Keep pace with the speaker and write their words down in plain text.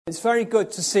It's very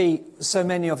good to see so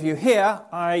many of you here.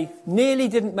 I nearly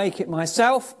didn't make it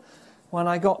myself. When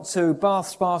I got to Bath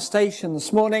Spa Station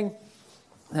this morning,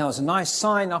 there was a nice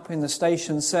sign up in the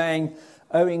station saying,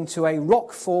 owing to a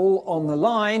rockfall on the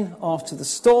line after the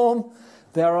storm,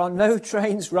 there are no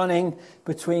trains running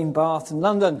between Bath and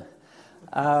London.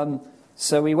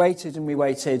 So we waited and we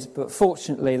waited, but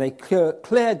fortunately they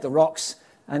cleared the rocks,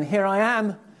 and here I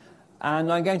am.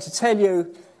 And I'm going to tell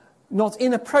you, not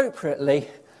inappropriately,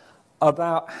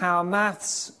 about how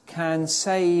maths can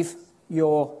save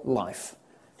your life.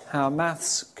 How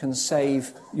maths can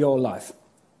save your life.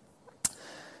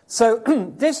 So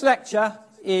this lecture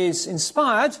is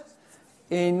inspired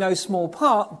in no small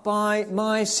part by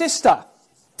my sister.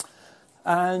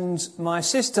 And my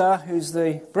sister, who's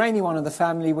the brainy one of the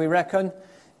family, we reckon,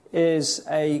 is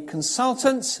a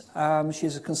consultant.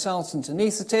 She's a consultant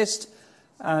anaesthetist,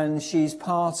 and she's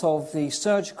part of the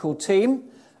surgical team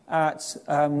at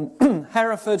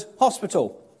Hereford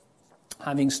Hospital,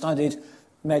 having studied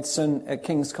medicine at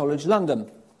King's College London.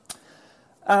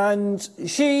 And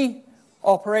she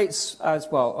operates, as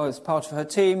part of her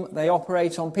team, they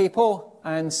operate on people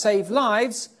and save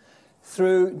lives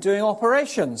through doing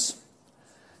operations.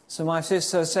 So my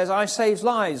sister says, I save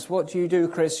lives. What do you do,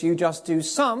 Chris? You just do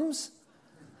sums?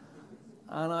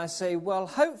 And I say, well,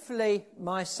 hopefully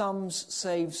my sums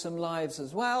save some lives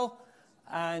as well.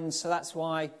 And so that's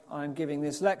why I'm giving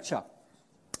this lecture.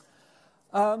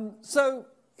 So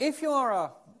if you are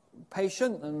a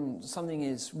patient and something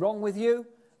is wrong with you,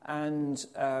 and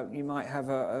you might have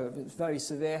a very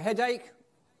severe headache,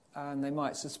 and they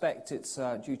might suspect it's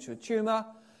due to a tumour,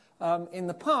 in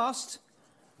the past,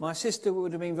 my sister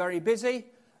would have been very busy.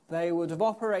 They would have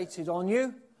operated on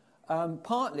you,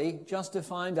 partly just to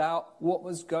find out what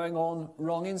was going on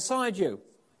wrong inside you.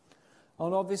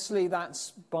 And obviously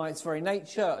that's, by its very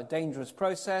nature, a dangerous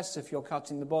process. If you're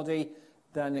cutting the body,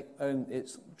 then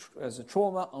there's a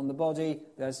trauma on the body,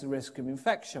 there's the risk of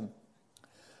infection.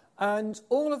 And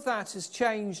all of that has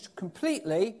changed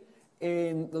completely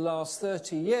in the last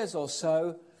 30 years or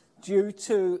so due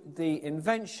to the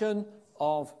invention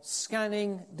of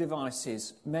scanning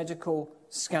devices, medical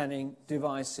scanning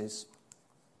devices.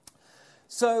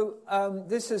 So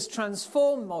this has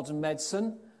transformed modern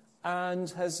medicine and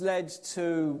has led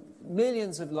to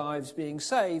millions of lives being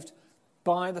saved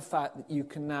by the fact that you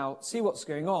can now see what's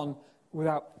going on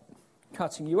without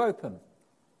cutting you open.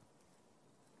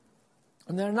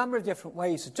 And there are a number of different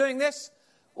ways of doing this,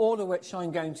 all of which I'm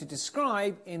going to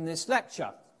describe in this lecture.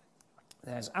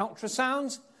 There's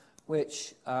ultrasound,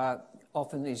 which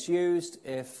often is used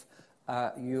if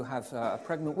you have a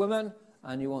pregnant woman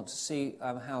and you want to see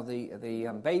how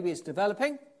the baby is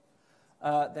developing.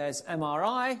 There's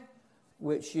MRI,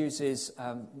 which uses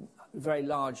very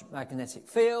large magnetic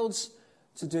fields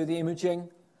to do the imaging.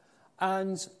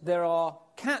 And there are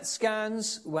CAT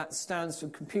scans, that stands for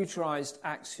computerized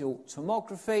axial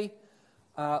tomography,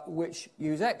 which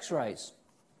use X-rays.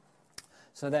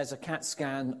 So there's a CAT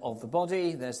scan of the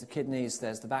body, there's the kidneys,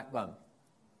 there's the backbone.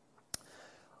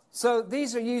 So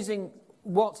these are using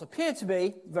what appear to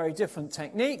be very different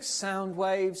techniques. Sound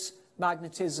waves,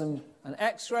 magnetism, and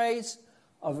X-rays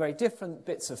are very different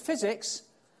bits of physics.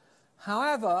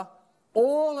 However,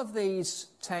 all of these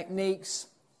techniques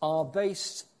are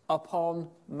based upon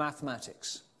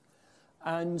mathematics.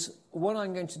 And what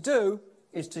I'm going to do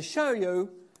is to show you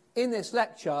in this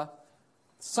lecture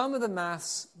some of the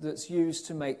maths that's used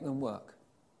to make them work.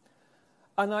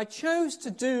 And I chose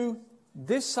to do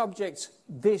this subject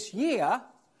this year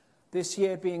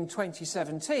being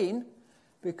 2017,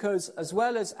 because as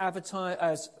well as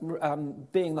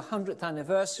being the 100th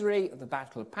anniversary of the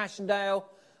Battle of Passchendaele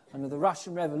and of the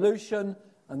Russian Revolution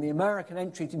and the American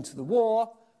entry into the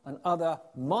war and other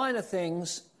minor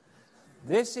things,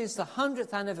 this is the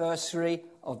 100th anniversary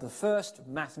of the first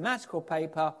mathematical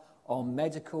paper on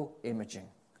medical imaging.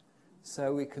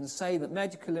 So we can say that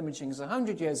medical imaging is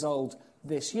 100 years old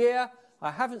this year.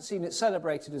 I haven't seen it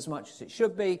celebrated as much as it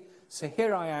should be, so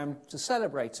here I am to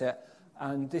celebrate it.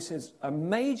 And this is a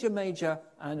major, major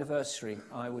anniversary,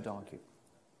 I would argue.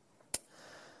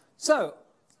 So,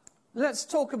 let's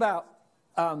talk about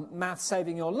math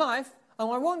saving your life.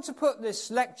 And I want to put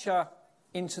this lecture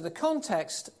into the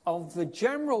context of the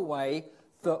general way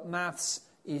that maths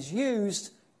is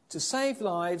used to save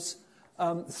lives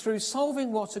through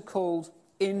solving what are called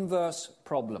inverse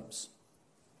problems.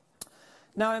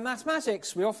 Now, in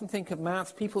mathematics, we often think of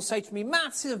maths. People say to me,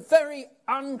 maths is a very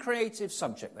uncreative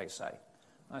subject, they say.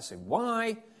 I say,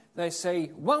 why? They say,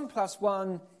 1 +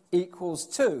 1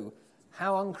 = 2.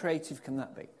 How uncreative can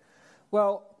that be?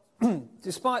 Well,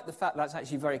 despite the fact that's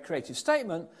actually a very creative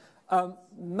statement,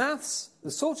 Maths,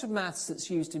 the sort of maths that's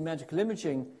used in medical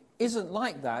imaging, isn't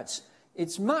like that.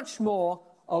 It's much more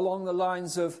along the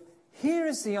lines of, here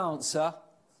is the answer,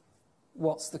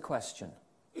 what's the question?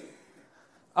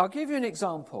 I'll give you an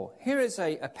example. Here is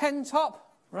a pen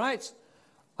top, right?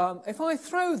 If I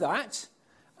throw that,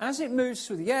 as it moves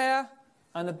through the air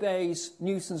and obeys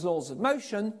Newton's laws of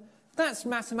motion, that's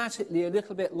mathematically a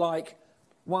little bit like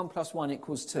 1 + 1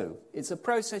 = 2. It's a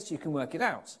process, you can work it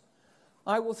out.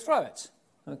 I will throw it,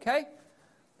 okay?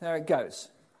 There it goes.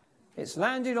 It's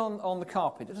landed on the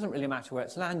carpet. It doesn't really matter where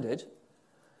it's landed.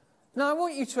 Now, I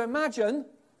want you to imagine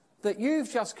that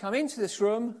you've just come into this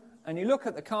room and you look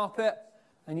at the carpet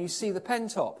and you see the pen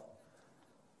top.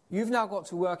 You've now got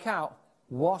to work out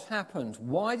what happened.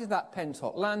 Why did that pen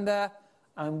top land there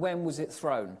and when was it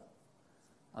thrown?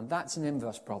 And that's an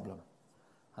inverse problem.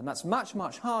 And that's much,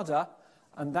 much harder,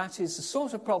 and that is the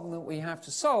sort of problem that we have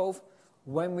to solve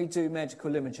when we do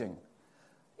medical imaging.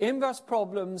 Inverse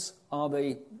problems are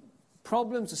the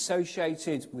problems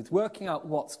associated with working out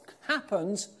what's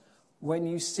happened when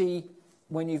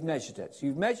you've measured it.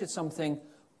 You've measured something,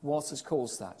 what has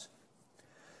caused that?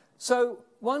 So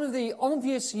one of the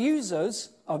obvious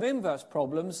users of inverse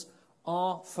problems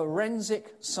are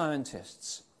forensic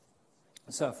scientists.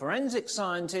 So a forensic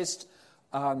scientist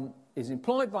is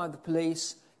employed by the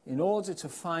police in order to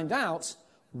find out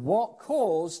what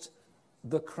caused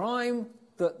the crime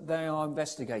that they are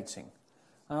investigating.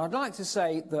 And I'd like to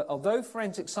say that although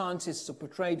forensic scientists are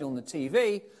portrayed on the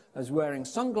TV as wearing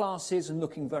sunglasses and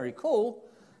looking very cool,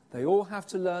 they all have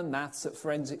to learn maths at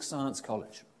Forensic Science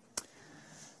College.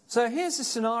 So here's the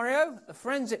scenario. A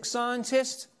forensic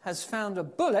scientist has found a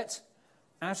bullet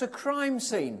at a crime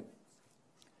scene.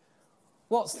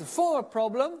 What's the forward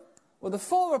problem? Well, the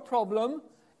forward problem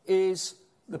is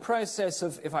the process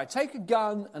of, if I take a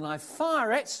gun and I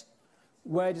fire it,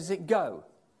 where does it go?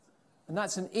 And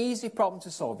that's an easy problem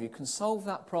to solve. You can solve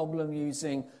that problem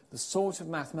using the sort of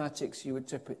mathematics you would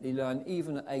typically learn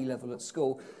even at A-level at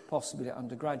school, possibly at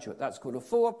undergraduate. That's called a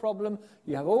forward problem.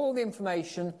 You have all the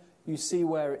information, you see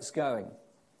where it's going.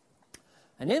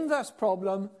 An inverse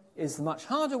problem is the much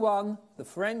harder one. The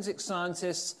forensic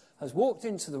scientist has walked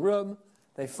into the room,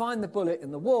 they find the bullet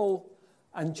in the wall,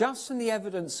 and just from the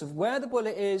evidence of where the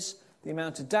bullet is, the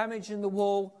amount of damage in the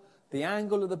wall, the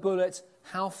angle of the bullet,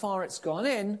 how far it's gone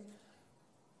in,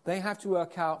 they have to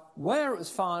work out where it was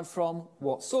fired from,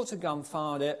 what sort of gun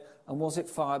fired it, and was it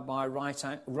fired by a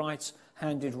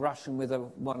right-handed Russian with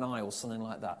one eye or something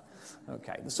like that.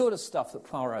 Okay, the sort of stuff that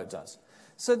Poirot does.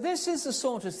 So this is the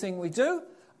sort of thing we do,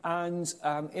 and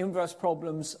inverse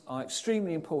problems are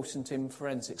extremely important in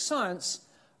forensic science,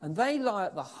 and they lie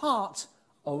at the heart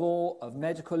of all of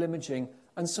medical imaging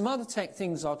and some other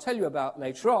things I'll tell you about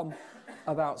later on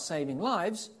about saving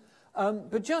lives.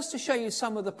 But just to show you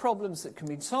some of the problems that can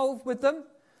be solved with them,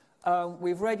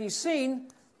 we've already seen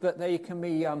that they can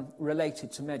be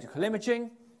related to medical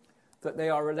imaging, that they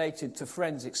are related to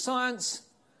forensic science.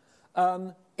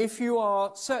 If you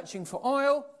are searching for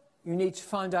oil, you need to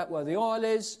find out where the oil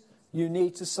is. You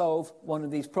need to solve one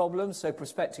of these problems, so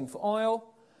prospecting for oil.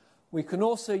 We can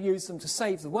also use them to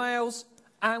save the whales,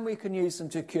 and we can use them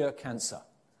to cure cancer.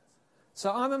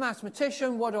 So I'm a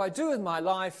mathematician. What do I do with my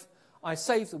life? I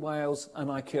save the whales and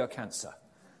I cure cancer.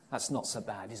 That's not so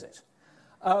bad, is it?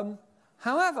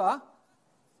 However,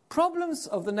 problems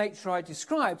of the nature I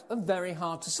described are very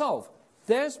hard to solve.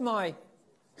 There's my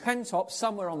pen top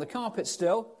somewhere on the carpet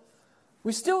still.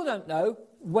 We still don't know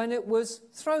when it was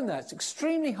thrown there. It's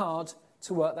extremely hard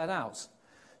to work that out.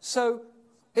 So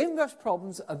inverse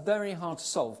problems are very hard to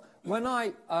solve. When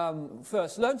I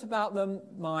first learnt about them,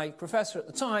 my professor at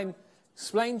the time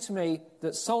explained to me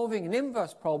that solving an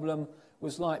inverse problem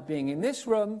was like being in this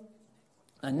room,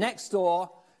 and next door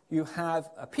you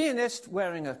have a pianist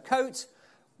wearing a coat,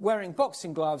 wearing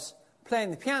boxing gloves,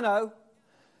 playing the piano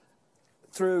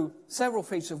through several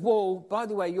feet of wall. By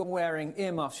the way, you're wearing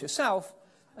earmuffs yourself,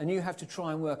 and you have to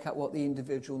try and work out what the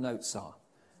individual notes are.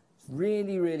 It's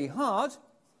really, really hard.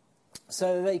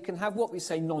 So they can have what we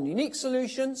say non-unique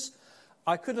solutions.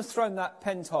 I could have thrown that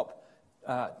pen top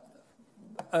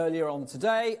earlier on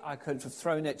today. I could have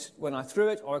thrown it when I threw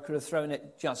it, or I could have thrown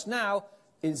it just now.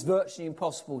 It's virtually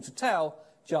impossible to tell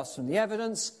just from the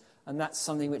evidence, and that's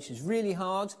something which is really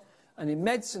hard. And in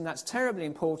medicine, that's terribly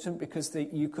important because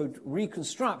you could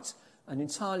reconstruct an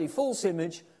entirely false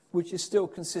image which is still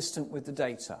consistent with the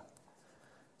data.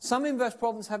 Some inverse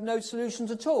problems have no solutions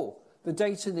at all. The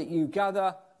data that you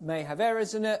gather may have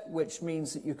errors in it, which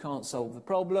means that you can't solve the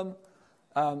problem.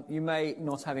 You may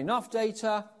not have enough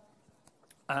data,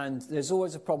 and there's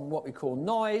always a problem what we call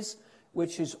noise,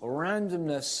 which is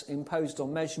randomness imposed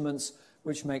on measurements,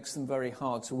 which makes them very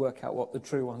hard to work out what the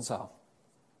true ones are.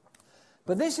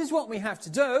 But this is what we have to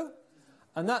do,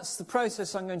 and that's the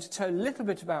process I'm going to tell you a little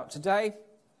bit about today,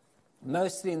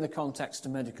 mostly in the context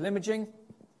of medical imaging.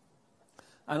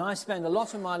 And I spend a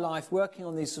lot of my life working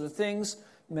on these sort of things.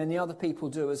 Many other people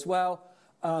do as well.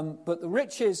 But the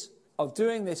riches of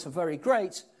doing this are very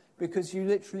great because you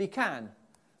literally can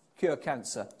cure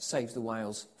cancer, save the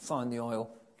whales, find the oil,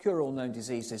 cure all known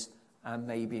diseases, and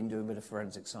maybe do a bit of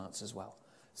forensic science as well.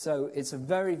 So it's a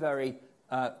very, very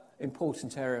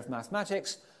important area of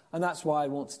mathematics, and that's why I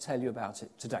want to tell you about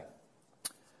it today.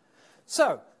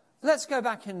 So let's go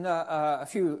back in a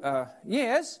few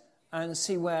years and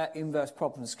see where inverse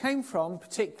problems came from,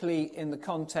 particularly in the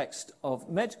context of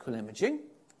medical imaging.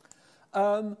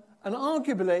 And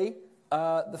arguably,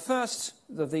 the first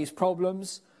of these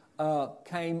problems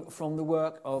came from the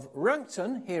work of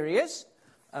Röntgen. Here he is,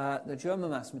 the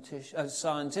German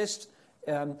scientist,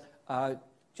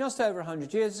 just over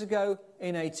 100 years ago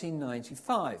in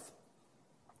 1895.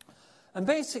 And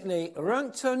basically,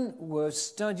 Röntgen was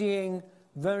studying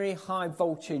very high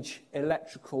voltage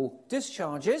electrical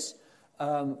discharges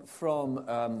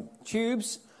from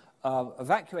tubes,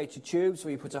 evacuated tubes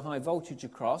where you put a high voltage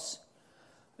across.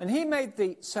 And he made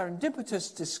the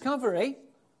serendipitous discovery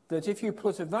that if you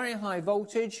put a very high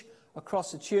voltage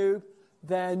across a tube,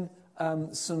 then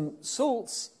some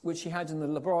salts, which he had in the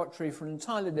laboratory for an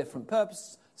entirely different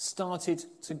purpose, started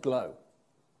to glow.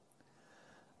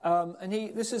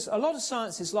 This is a lot of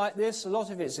science is like this. A lot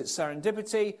of it's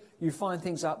serendipity. You find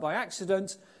things out by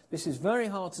accident. This is very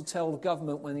hard to tell the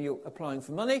government when you're applying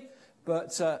for money,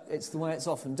 but it's the way it's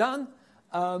often done.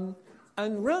 And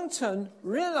Röntgen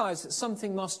realized that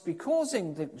something must be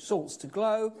causing the salts to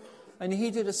glow, and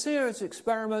he did a series of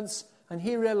experiments, and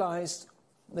he realized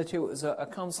that it was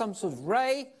some sort of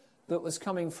ray that was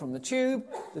coming from the tube,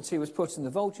 that he was putting the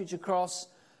voltage across,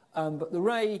 but the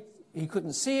ray, he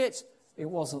couldn't see it, it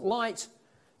wasn't light,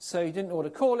 so he didn't know what to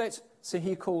call it, so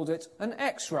he called it an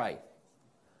X-ray.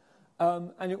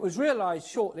 And it was realized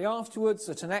shortly afterwards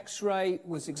that an X-ray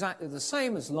was exactly the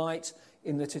same as light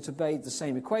in that it obeyed the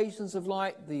same equations of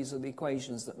light. These are the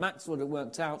equations that Maxwell had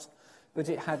worked out, but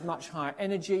it had much higher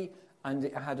energy and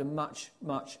it had a much,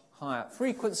 much higher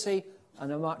frequency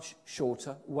and a much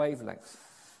shorter wavelength.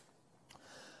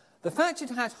 The fact it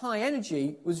had high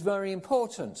energy was very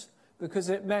important because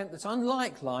it meant that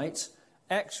unlike light,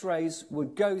 X-rays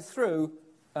would go through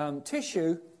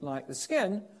tissue like the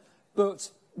skin, but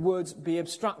would be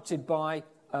obstructed by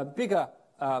bigger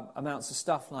amounts of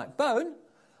stuff like bone.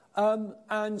 And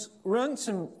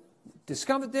Röntgen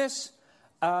discovered this,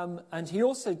 and he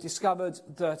also discovered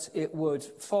that it would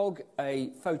fog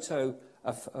a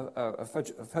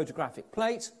photographic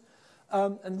plate.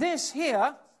 And this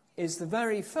here is the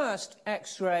very first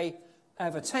X-ray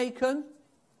ever taken,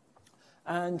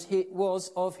 and it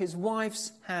was of his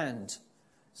wife's hand.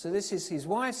 So this is his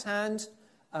wife's hand.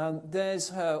 There's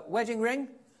her wedding ring,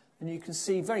 and you can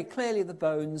see very clearly the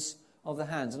bones of the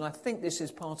hand. And I think this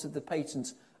is part of the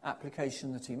patent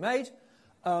application that he made.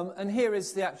 And here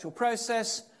is the actual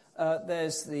process.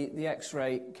 There's the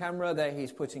X-ray camera. There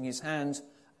he's putting his hand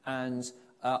and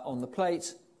on the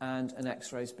plate, and an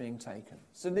X-ray is being taken.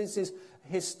 So this is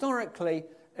historically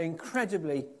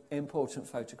incredibly important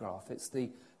photograph. It's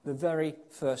the very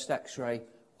first X-ray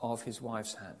of his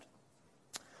wife's hand.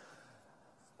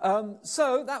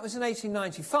 So that was in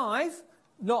 1895.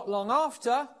 Not long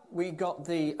after, we got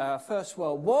the First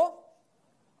World War,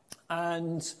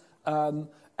 and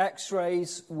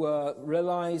X-rays were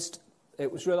realized.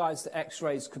 It was realized that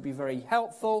X-rays could be very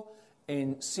helpful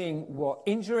in seeing what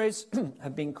injuries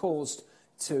had been caused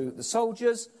to the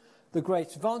soldiers. The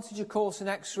great advantage, of course, in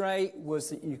X-ray was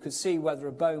that you could see whether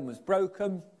a bone was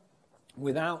broken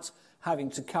without having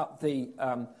to cut the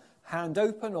hand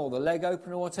open or the leg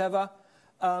open or whatever.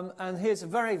 And here's a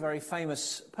very, very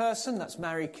famous person. That's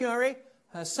Marie Curie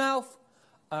herself,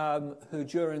 who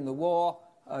during the war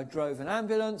drove an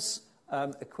ambulance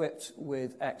equipped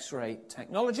with X-ray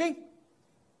technology.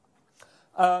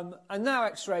 And now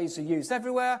X-rays are used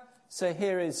everywhere. So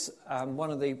here is one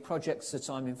of the projects that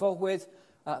I'm involved with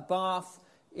at Bath,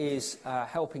 is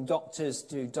helping doctors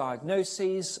do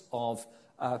diagnoses of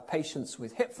patients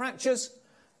with hip fractures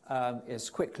as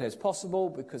quickly as possible,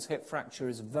 because hip fracture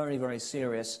is a very, very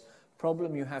serious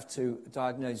problem. You have to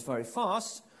diagnose very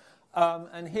fast.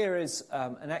 And here is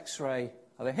an X-ray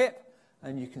of a hip,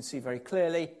 and you can see very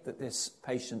clearly that this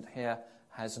patient here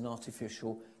has an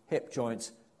artificial hip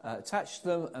joint attached to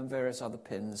them and various other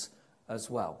pins as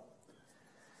well.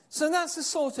 So that's the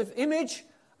sort of image,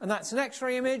 and that's an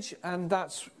X-ray image, and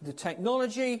that's the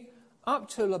technology up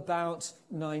till about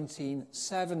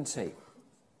 1970.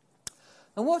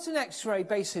 And what an X-ray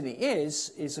basically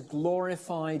is a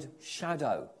glorified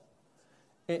shadow.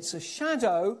 It's a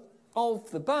shadow of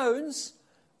the bones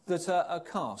that are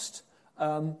cast.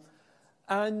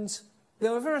 And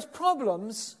there are various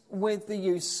problems with the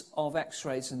use of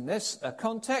X-rays in this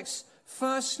context.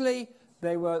 Firstly,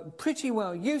 they were pretty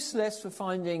well useless for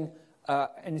finding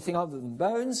anything other than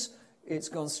bones. It's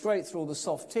gone straight through all the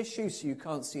soft tissue, so you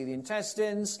can't see the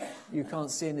intestines, you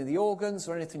can't see any of the organs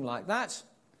or anything like that.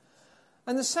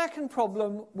 And the second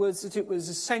problem was that it was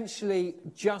essentially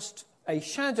just a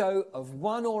shadow of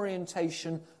one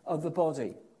orientation of the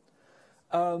body.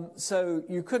 So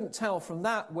you couldn't tell from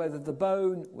that whether the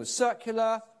bone was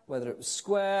circular, whether it was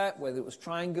square, whether it was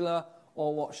triangular,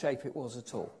 or what shape it was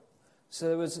at all. So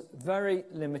there was very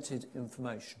limited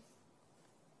information.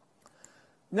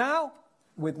 Now,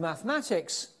 with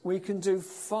mathematics, we can do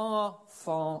far,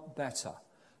 far better,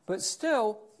 but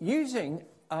still using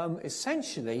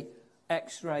essentially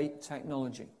X-ray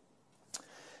technology.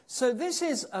 So this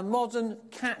is a modern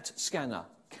CAT scanner.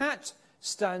 CAT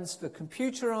stands for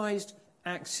computerized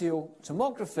axial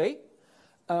tomography.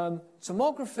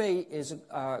 Tomography is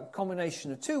a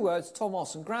combination of two words,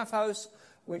 tomos and graphos,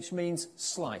 which means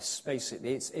slice,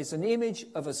 basically. It's an image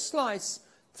of a slice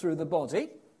through the body.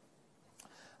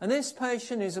 And this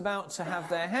patient is about to have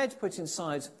their head put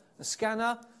inside a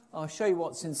scanner. I'll show you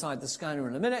what's inside the scanner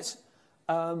in a minute.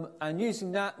 And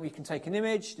using that, we can take an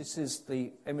image. This is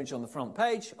the image on the front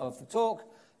page of the talk.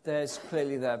 There's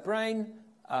clearly their brain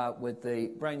with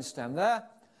the brainstem there.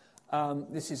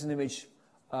 This is an image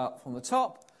from the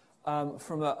top.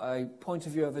 From a point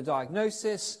of view of a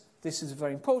diagnosis, this is a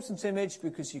very important image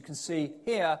because you can see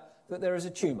here that there is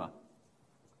a tumour.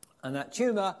 And that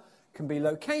tumour can be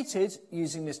located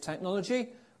using this technology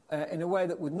in a way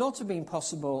that would not have been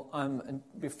possible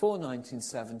before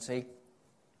 1970.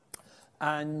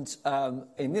 And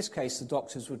in this case, the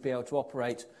doctors would be able to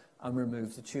operate and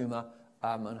remove the tumour,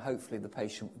 and hopefully the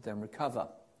patient would then recover.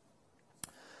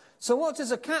 So what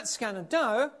does a CAT scanner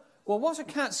do? Well, what a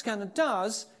CAT scanner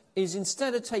does is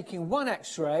instead of taking one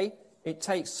X-ray, it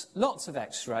takes lots of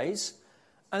X-rays,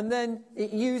 and then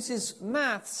it uses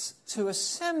maths to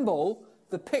assemble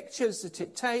the pictures that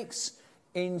it takes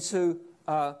into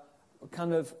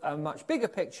kind of a much bigger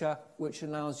picture, which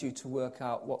allows you to work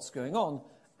out what's going on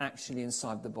actually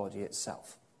inside the body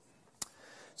itself.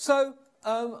 So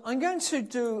I'm going to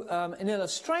do an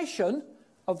illustration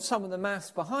of some of the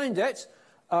maths behind it.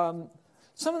 Some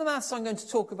of the maths I'm going to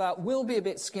talk about will be a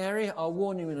bit scary, I'll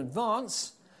warn you in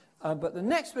advance, but the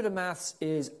next bit of maths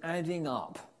is adding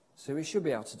up, so we should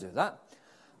be able to do that.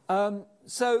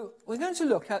 So we're going to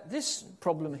look at this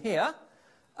problem here.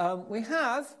 We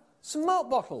have some milk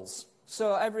bottles.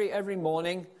 So every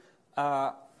morning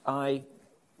I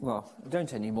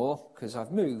don't anymore because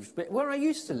I've moved, but where I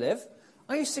used to live,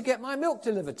 I used to get my milk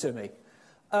delivered to me.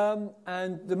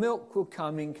 And the milk would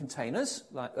come in containers,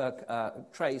 like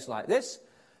trays like this,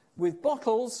 with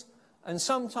bottles, and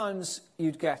sometimes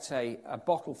you'd get a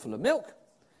bottle full of milk,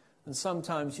 and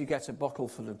sometimes you get a bottle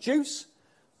full of juice,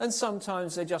 and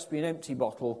sometimes there'd just be an empty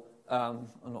bottle. I'm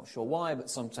not sure why, but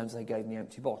sometimes they gave me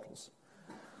empty bottles.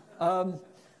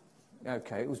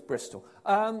 Okay, it was Bristol.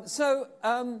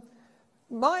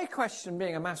 My question,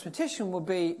 being a mathematician, would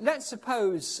be, let's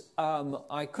suppose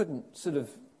I couldn't sort of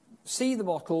see the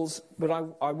bottles, but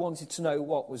I wanted to know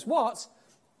what was what.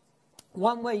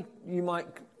 One way you might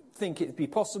think it would be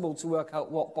possible to work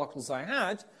out what bottles I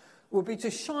had would be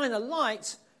to shine a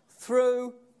light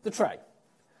through the tray.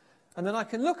 And then I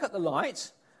can look at the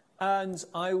light and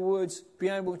I would be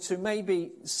able to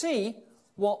maybe see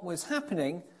what was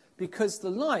happening because the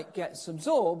light gets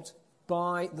absorbed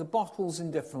by the bottles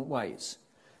in different ways.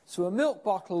 So a milk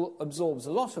bottle absorbs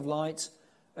a lot of light,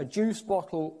 a juice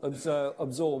bottle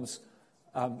absorbs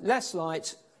less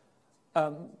light,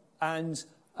 and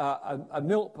a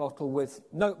milk bottle with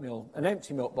no milk, an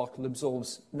empty milk bottle,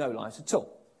 absorbs no light at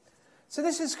all. So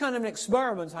this is kind of an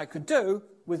experiment I could do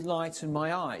with light in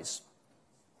my eyes.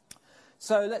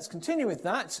 So let's continue with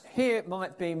that. Here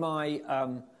might be my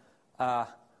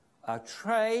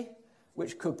tray,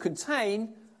 which could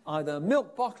contain either a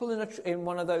milk bottle in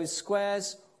one of those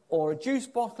squares, or a juice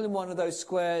bottle in one of those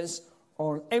squares,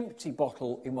 or an empty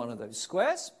bottle in one of those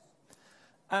squares.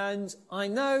 And I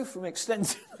know from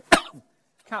extensive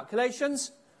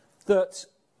calculations that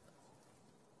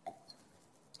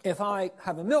if I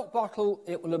have a milk bottle,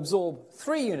 it will absorb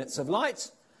 3 units of light.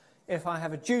 If I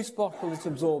have a juice bottle, it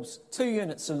absorbs 2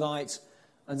 units of light,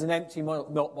 and an empty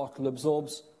milk bottle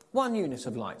absorbs 1 unit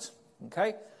of light.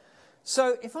 Okay?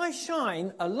 So if I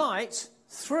shine a light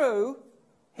through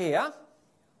here,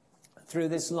 through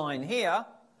this line here,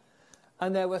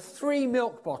 and there were 3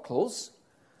 milk bottles,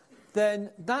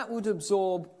 then that would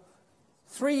absorb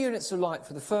 3 units of light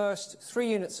for the first, 3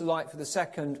 units of light for the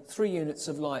second, 3 units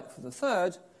of light for the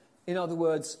third. In other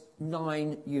words,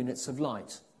 9 units of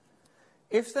light.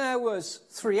 If there was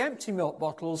 3 empty milk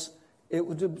bottles, it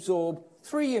would absorb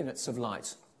 3 units of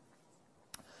light.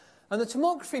 And the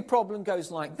tomography problem goes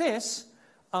like this.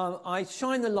 I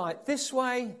shine the light this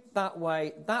way, that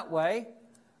way,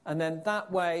 and then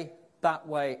that way,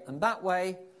 and that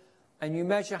way, and you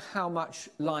measure how much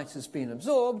light has been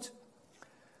absorbed.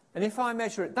 And if I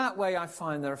measure it that way, I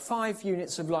find there are 5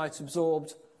 units of light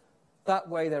absorbed. That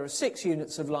way there are 6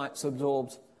 units of light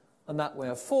absorbed, and that way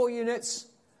are 4 units.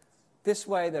 This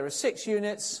way there are 6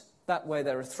 units, that way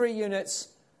there are 3 units,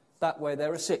 that way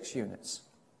there are 6 units.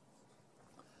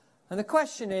 And the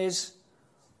question is,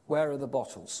 where are the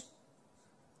bottles?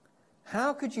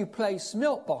 How could you place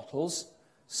milk bottles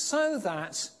so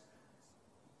that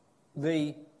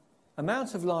the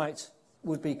amount of light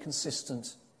would be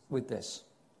consistent with this?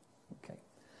 Okay.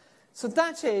 So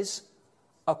that is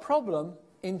a problem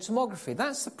in tomography.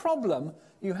 That's the problem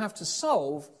you have to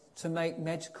solve to make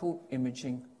medical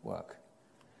imaging work.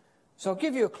 So I'll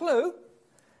give you a clue.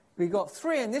 We've got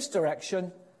 3 in this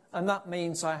direction, and that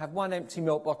means I have 1 empty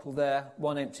milk bottle there,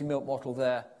 1 empty milk bottle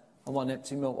there, and 1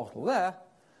 empty milk bottle there.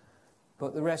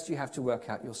 But the rest you have to work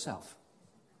out yourself.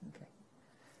 Okay.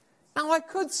 Now I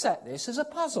could set this as a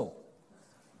puzzle.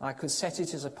 I could set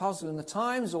it as a puzzle in the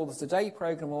Times or the Today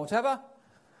programme or whatever,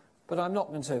 but I'm not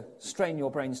going to strain your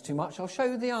brains too much. I'll show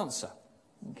you the answer.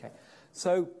 Okay.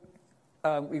 So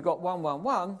we've got 1, 1,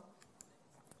 1.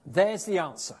 There's the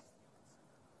answer.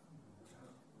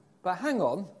 But hang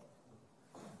on.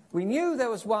 We knew there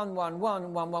was 1, 1,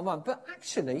 1, 1, 1, 1, but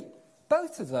actually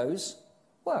both of those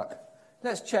work.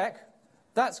 Let's check.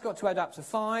 That's got to add up to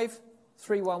 5.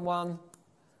 3, 1, 1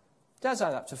 does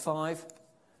add up to 5,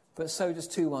 but so does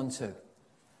 2, 1, 2.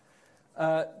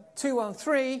 2, 1,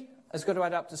 3 has got to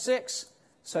add up to 6,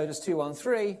 so does 2, 1,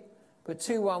 3, but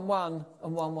 2, 1, 1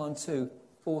 and 1, 1, 2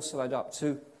 also add up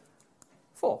to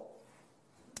 4.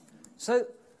 So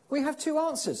we have 2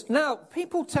 answers. Now,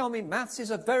 people tell me maths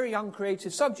is a very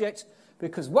uncreative subject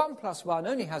because 1 plus 1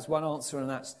 only has 1 answer, and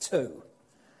that's 2.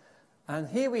 And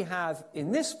here we have,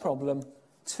 in this problem,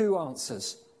 2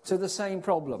 answers to the same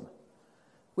problem,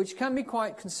 which can be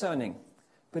quite concerning,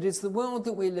 but it's the world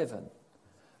that we live in.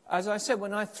 As I said,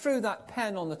 when I threw that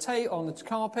pen on the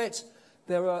carpet,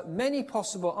 there are many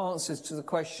possible answers to the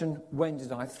question, when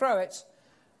did I throw it?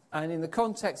 And in the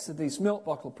context of this milk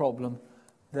bottle problem,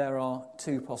 there are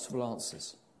 2 possible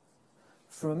answers.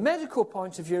 From a medical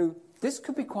point of view, this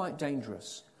could be quite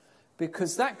dangerous,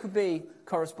 because that could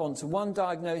correspond to one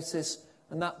diagnosis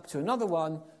and that to another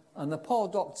one, and the poor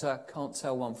doctor can't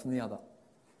tell one from the other.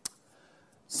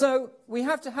 So we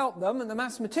have to help them, and the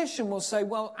mathematician will say,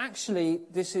 well, actually,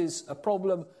 this is a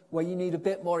problem where you need a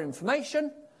bit more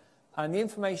information, and the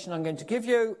information I'm going to give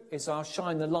you is I'll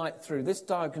shine the light through this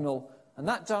diagonal and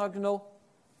that diagonal,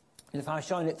 and if I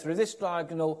shine it through this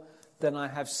diagonal, then I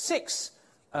have 6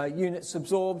 units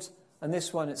absorbed, and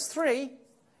this one it's 3.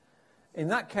 In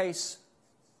that case,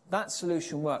 that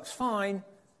solution works fine,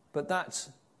 but that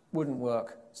wouldn't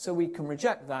work. So we can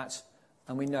reject that,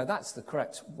 and we know that's the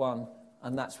correct one,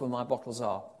 and that's where my bottles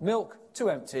are. Milk, 2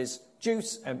 empties,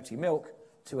 juice, empty milk,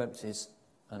 2 empties,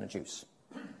 and a juice.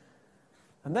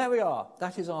 And there we are.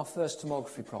 That is our first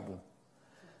tomography problem.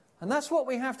 And that's what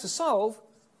we have to solve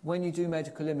when you do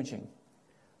medical imaging.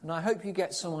 And I hope you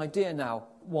get some idea now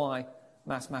why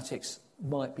mathematics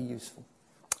might be useful.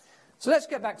 So let's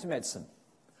get back to medicine.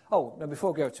 Oh, no,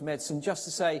 before we go to medicine, just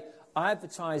to say, I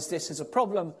advertised this as a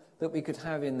problem that we could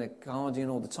have in the Guardian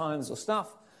or the Times or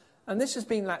stuff. And this has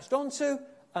been latched onto,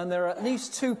 and there are at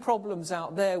least 2 problems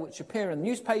out there which appear in the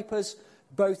newspapers,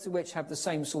 both of which have the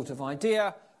same sort of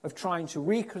idea of trying to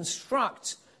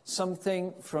reconstruct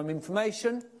something from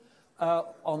information.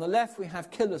 On the left, we have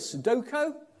Killer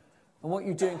Sudoku. And what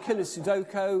you do in Killer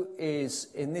Sudoku is,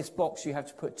 in this box, you have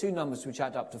to put 2 numbers which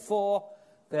add up to 4.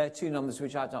 There are 2 numbers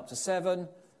which add up to 7.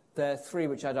 There are 3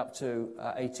 which add up to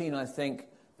 18, I think.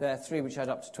 There are 3 which add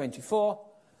up to 24.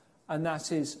 And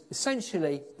that is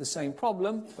essentially the same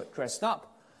problem, but dressed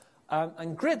up.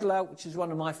 And Gridler, which is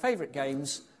one of my favourite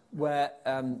games, where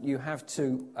you have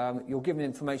to, you're given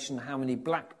information how many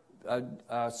black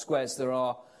squares there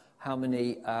are, how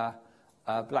many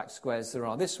black squares there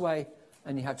are this way,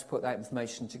 and you have to put that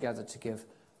information together to give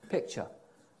a picture.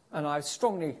 And I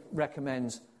strongly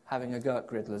recommend having a go at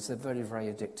Gridlers. They're very, very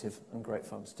addictive and great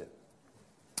fun to do.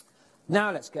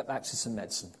 Now let's get back to some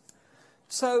medicine.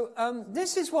 So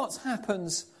this is what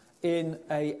happens in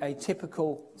a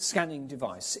typical scanning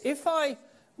device. If I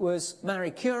was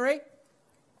Marie Curie,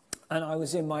 and I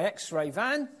was in my X-ray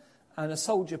van, and a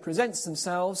soldier presents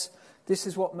themselves. This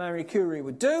is what Marie Curie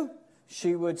would do.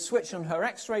 She would switch on her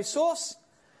X-ray source.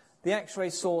 The X-ray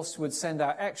source would send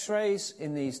out X-rays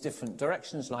in these different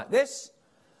directions like this.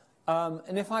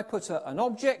 And if I put an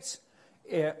object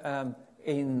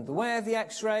in the way of the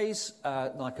X-rays,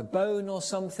 like a bone or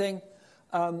something,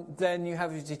 then you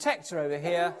have a detector over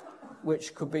here,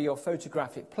 which could be your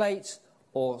photographic plate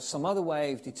or some other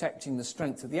way of detecting the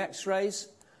strength of the X-rays.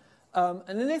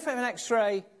 And then if an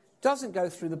X-ray doesn't go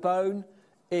through the bone,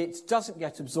 it doesn't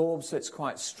get absorbed, so it's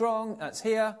quite strong. That's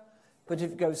here. But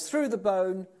if it goes through the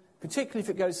bone, particularly if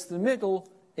it goes to the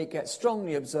middle, it gets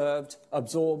strongly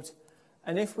absorbed.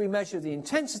 And if we measure the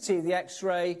intensity of the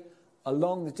X-ray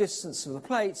along the distance of the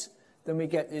plate, then we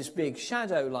get this big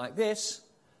shadow like this,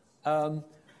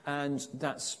 and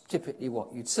that's typically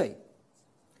what you'd see.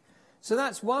 So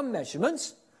that's one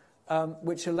measurement,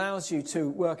 which allows you to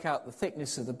work out the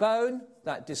thickness of the bone,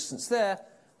 that distance there,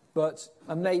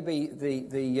 and maybe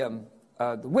the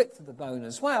width of the bone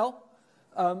as well,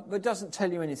 but doesn't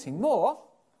tell you anything more.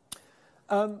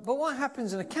 But what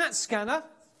happens in a CAT scanner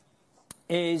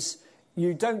is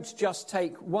you don't just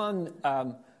take one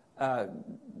a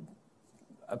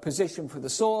position for the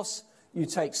source, you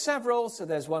take several, so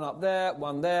there's one up there,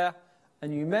 one there,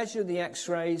 and you measure the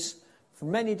X-rays from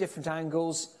many different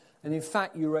angles, and in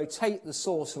fact you rotate the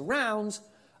source around.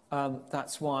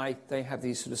 That's why they have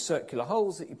these sort of circular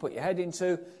holes that you put your head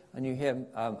into, and you hear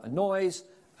a noise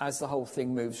as the whole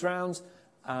thing moves around,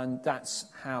 and that's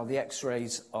how the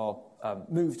X-rays are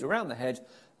moved around the head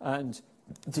and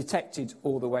detected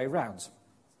all the way around.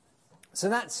 So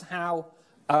that's how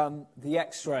the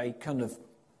X-ray kind of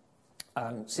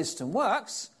system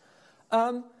works.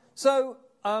 So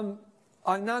I'm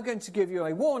now going to give you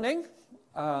a warning,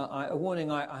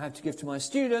 I have to give to my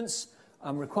students.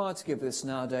 I'm required to give this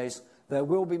nowadays. There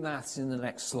will be maths in the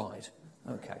next slide.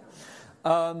 Okay.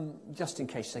 Just in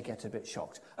case they get a bit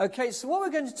shocked. Okay, so what we're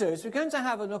going to do is we're going to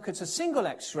have a look at a single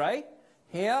X-ray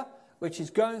here, which is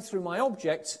going through my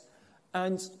object,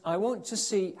 and I want to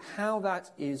see how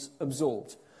that is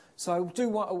absorbed. So I do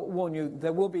want to warn you,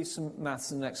 there will be some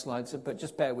maths in the next slides, but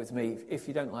just bear with me. If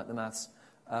you don't like the maths,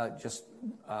 just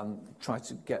try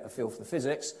to get a feel for the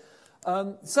physics.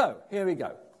 So here we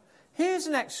go. Here's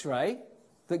an X-ray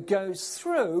that goes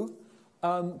through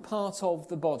part of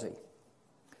the body.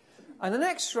 And an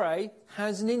X-ray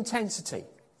has an intensity.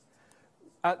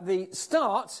 At the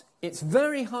start, it's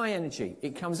very high energy.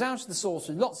 It comes out of the source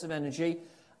with lots of energy,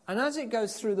 and as it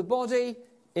goes through the body,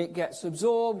 it gets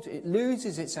absorbed, it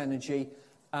loses its energy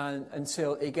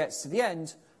until it gets to the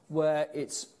end where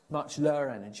it's much lower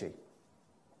energy.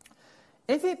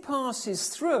 If it passes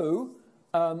through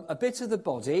a bit of the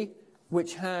body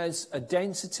which has a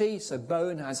density, so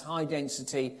bone has high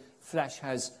density, flesh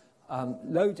has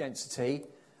low density,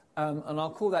 and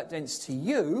I'll call that density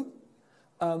U,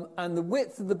 and the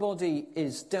width of the body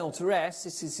is delta S,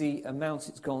 this is the amount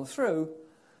it's gone through,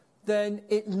 then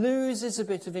it loses a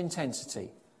bit of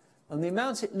intensity. And the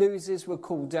amount it loses we'll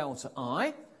call delta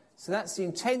I. So that's the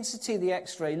intensity the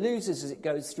X-ray loses as it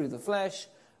goes through the flesh,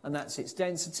 and that's its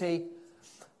density.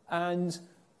 And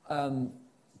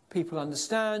people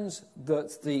understand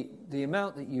that the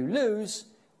amount that you lose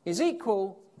is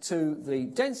equal to the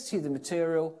density of the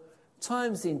material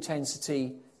times the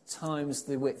intensity times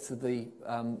the width of the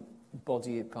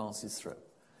body it passes through.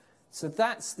 So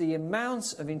that's the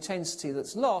amount of intensity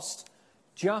that's lost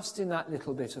just in that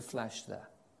little bit of flesh there.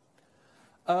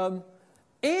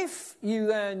 If you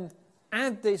then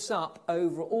add this up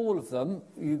over all of them,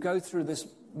 you go through this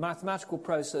mathematical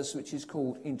process which is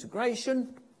called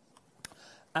integration,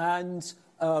 and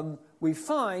we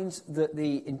find that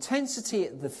the intensity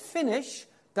at the finish,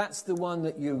 that's the one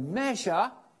that you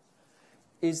measure,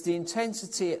 is the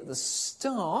intensity at the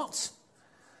start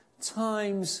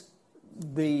times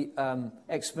the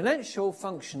exponential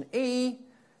function e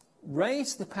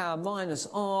raised to the power minus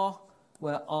r,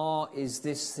 where r is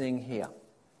this thing here.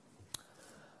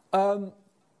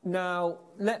 Now,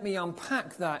 let me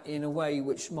unpack that in a way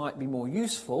which might be more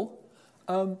useful.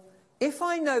 If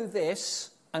I know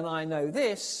this, and I know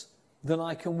this, then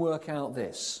I can work out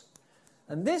this.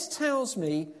 And this tells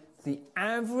me the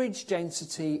average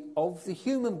density of the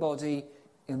human body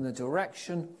in the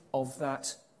direction of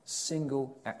that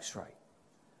single X-ray.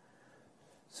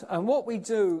 So, and what we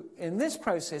do in this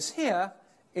process here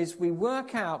is we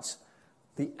work out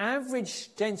the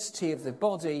average density of the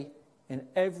body in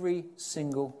every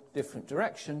single different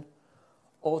direction,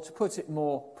 or to put it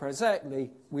more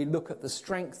prosaically, we look at the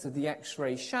strength of the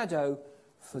X-ray shadow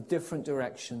for different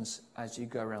directions as you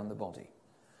go around the body.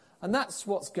 And that's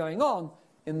what's going on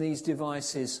in these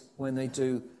devices when they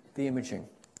do the imaging.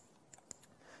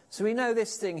 So we know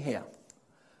this thing here.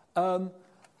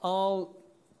 I'll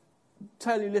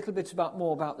tell you a little bit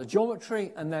more about the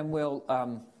geometry, and then we'll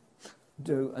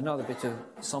do another bit of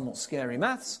somewhat scary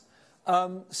maths.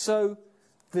 So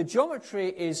the geometry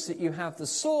is that you have the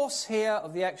source here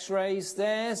of the X-rays.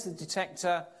 There's the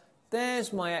detector.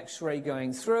 There's my X-ray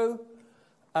going through.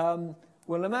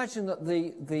 We'll imagine that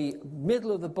the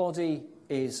middle of the body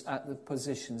is at the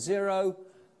position 0,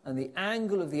 and the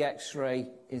angle of the X-ray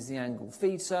is the angle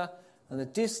theta, and the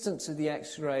distance of the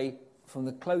X-ray from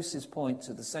the closest point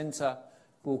to the centre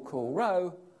we'll call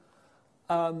rho.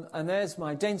 And there's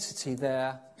my density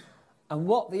there. And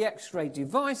what the X-ray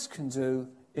device can do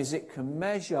is it can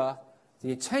measure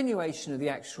the attenuation of the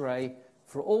X-ray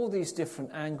for all these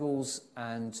different angles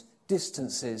and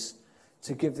distances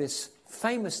to give this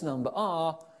famous number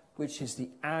R, which is the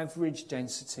average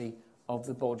density of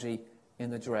the body in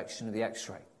the direction of the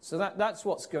X-ray. So that's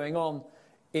what's going on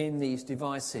in these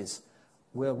devices.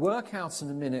 We'll work out in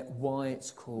a minute why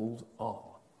it's called R.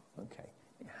 Okay,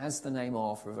 it has the name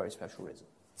R for a very special reason.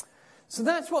 So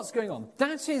that's what's going on.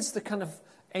 That is the kind of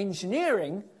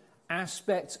engineering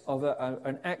aspect of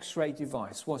an X-ray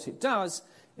device. What it does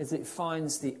is it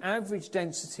finds the average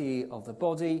density of the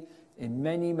body in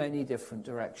many, many different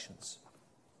directions.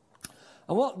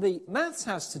 And what the maths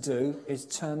has to do is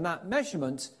turn that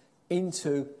measurement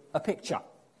into a picture.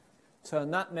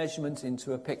 Turn that measurement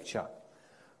into a picture.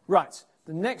 Right,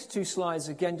 the next two slides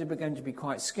again are going to be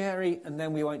quite scary, and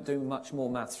then we won't do much more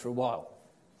maths for a while,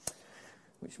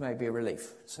 which may be a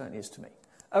relief. It certainly is to me.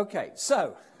 Okay,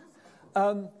 so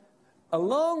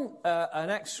along an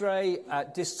X-ray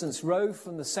at distance rho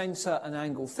from the centre and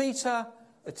angle theta,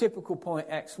 a typical point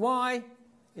xy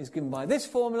is given by this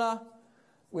formula,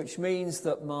 which means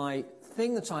that my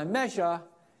thing that I measure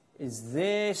is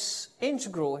this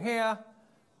integral here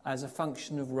as a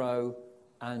function of rho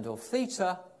and of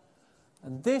theta.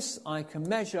 And this I can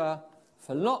measure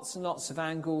for lots and lots of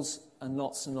angles and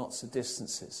lots of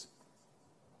distances.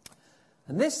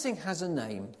 And this thing has a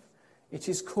name. It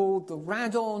is called the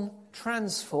Radon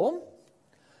transform.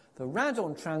 The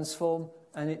Radon transform,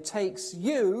 and it takes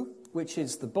U, which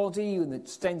is the body and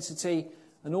its density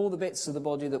and all the bits of the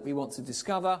body that we want to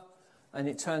discover, and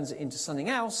it turns it into something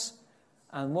else.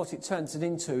 And what it turns it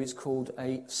into is called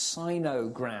a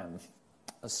sinogram.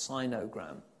 A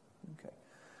sinogram. Okay.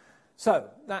 So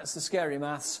that's the scary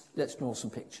maths. Let's draw some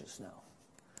pictures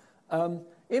now.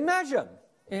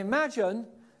 Imagine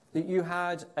that you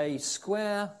had a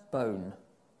square bone.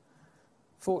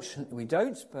 Fortunately we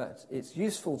don't, but it's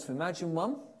useful to imagine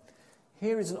one.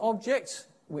 Here is an object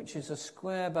which is a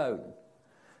square bone.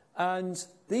 And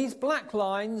these black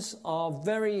lines are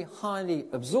very highly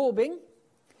absorbing,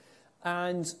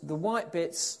 and the white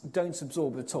bits don't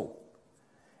absorb at all.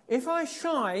 If I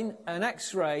shine an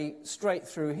X-ray straight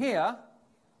through here,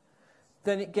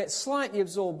 then it gets slightly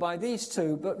absorbed by these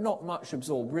two, but not much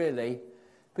absorbed really.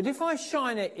 But if I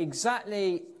shine it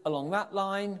exactly along that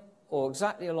line, or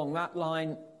exactly along that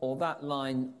line, or that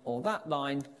line, or that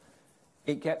line,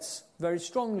 it gets very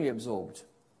strongly absorbed.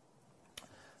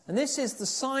 And this is the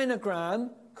sinogram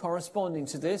corresponding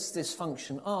to this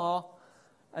function R.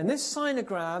 And this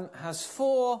sinogram has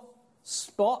 4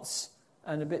 spots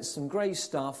and a bit some grey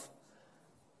stuff.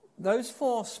 Those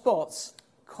 4 spots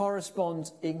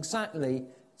correspond exactly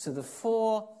to the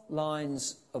 4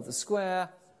 lines of the square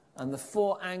and the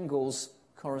 4 angles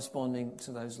corresponding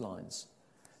to those lines.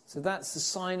 So that's the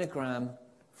sinogram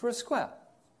for a square.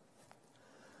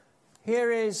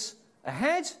 Here is a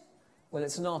head. Well,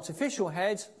 it's an artificial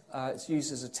head. It's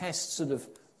used as a test sort of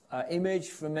image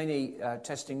for many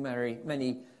testing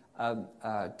many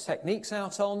techniques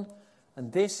out on.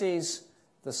 And this is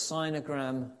the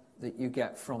sinogram that you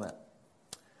get from it.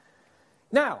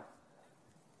 Now,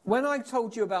 when I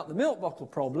told you about the milk bottle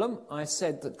problem, I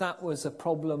said that that was a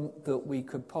problem that we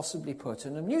could possibly put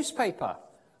in a newspaper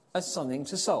as something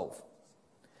to solve.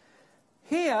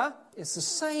 Here is the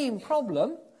same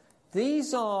problem.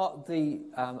 These are the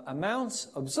amounts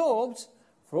absorbed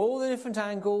for all the different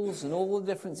angles and all the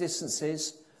different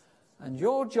distances. And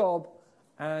your job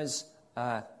as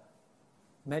a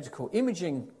medical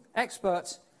imaging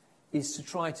expert is to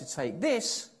try to take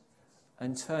this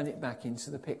and turn it back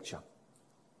into the picture.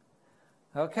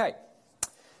 Okay,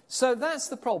 so that's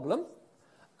the problem,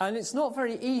 and it's not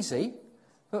very easy,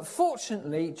 but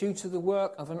fortunately, due to the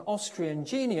work of an Austrian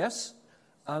genius,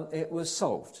 it was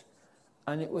solved.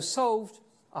 And it was solved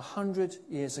 100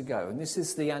 years ago, and this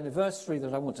is the anniversary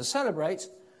that I want to celebrate.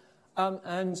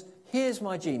 And here's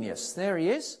my genius. There he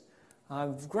is.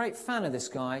 I'm a great fan of this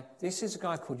guy. This is a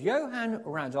guy called Johann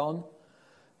Radon,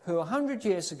 who 100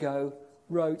 years ago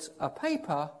wrote a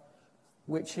paper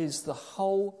which is the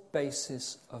whole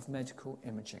basis of medical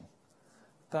imaging.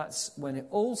 That's when it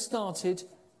all started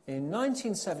in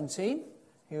 1917.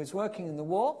 He was working in the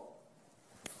war.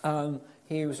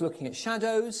 He was looking at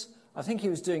shadows. I think he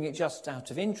was doing it just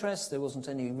out of interest. There wasn't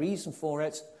any reason for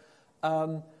it.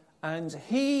 And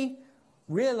he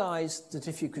realized that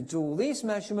if you could do all these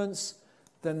measurements,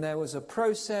 then there was a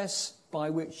process by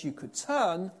which you could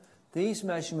turn these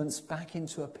measurements back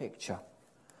into a picture.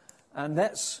 And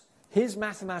that's his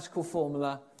mathematical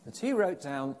formula that he wrote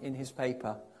down in his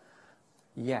paper.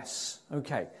 Yes.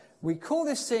 Okay. We call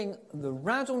this thing the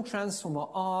Radon transformer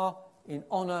R in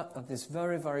honor of this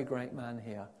very, very great man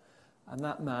here. And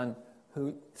that man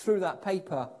who, through that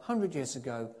paper 100 years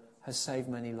ago, has saved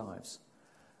many lives.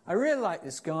 I really like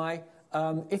this guy.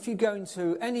 If you go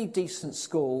into any decent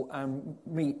school and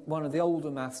meet one of the older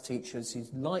maths teachers,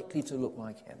 he's likely to look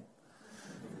like him.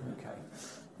 Okay.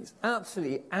 It's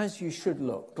absolutely as you should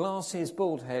look. Glasses,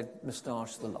 bald head,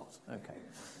 moustache, the lot. Okay.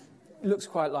 Looks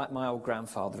quite like my old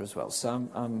grandfather as well, so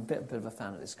I'm a bit of a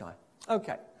fan of this guy.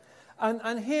 Okay.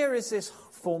 And here is this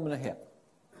formula here.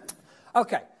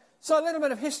 Okay. So a little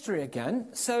bit of history again.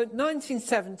 So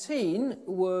 1917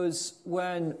 was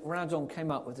when Radon came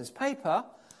up with this paper.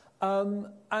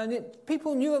 And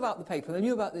people knew about the paper. They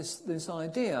knew about this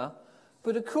idea.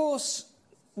 But of course,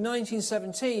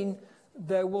 1917,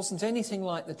 there wasn't anything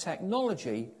like the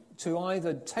technology to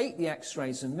either take the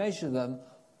X-rays and measure them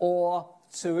or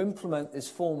to implement this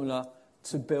formula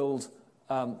to build,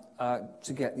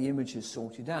 to get the images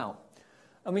sorted out.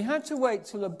 And we had to wait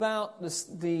till about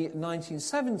the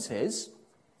 1970s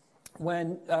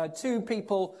when two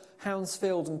people,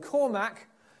 Hounsfield and Cormack,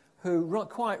 who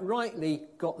quite rightly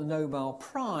got the Nobel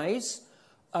Prize,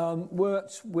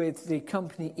 worked with the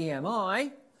company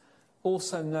EMI,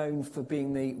 also known for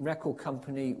being the record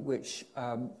company which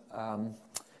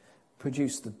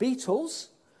produced the Beatles,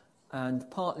 and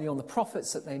partly on the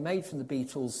profits that they made from the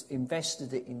Beatles,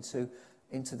 invested it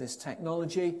into this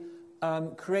technology,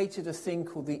 created a thing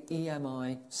called the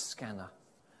EMI scanner.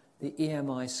 The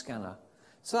EMI scanner.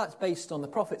 So that's based on the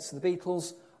profits of the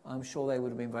Beatles. I'm sure they would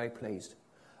have been very pleased.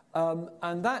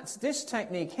 And this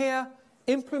technique here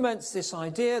implements this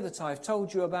idea that I've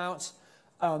told you about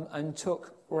and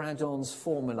took Radon's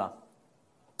formula.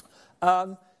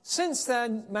 Since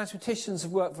then, mathematicians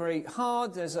have worked very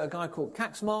hard. There's a guy called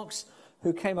Kaczmarek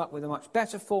who came up with a much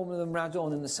better formula than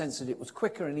Radon in the sense that it was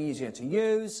quicker and easier to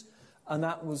use, and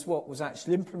that was what was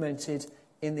actually implemented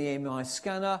in the EMI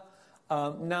scanner.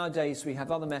 Nowadays, we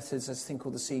have other methods, there's a thing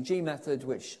called the CG method,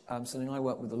 which is something I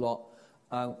work with a lot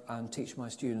and teach my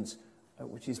students,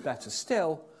 which is better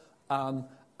still.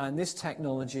 And this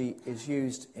technology is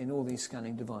used in all these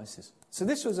scanning devices. So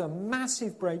this was a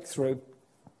massive breakthrough,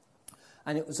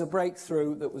 and it was a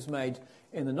breakthrough that was made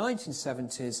in the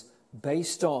 1970s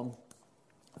based on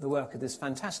the work of this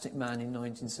fantastic man in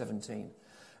 1917.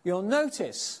 You'll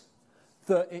notice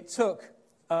that it took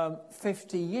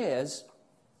 50 years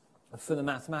for the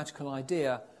mathematical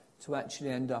idea to actually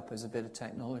end up as a bit of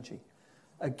technology.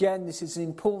 Again, this is an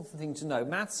important thing to know.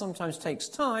 Math sometimes takes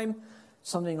time,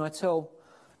 something I tell,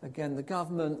 again, the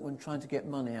government when trying to get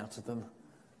money out of them,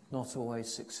 not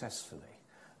always successfully.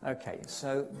 Okay,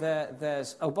 so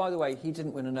there's... Oh, by the way, he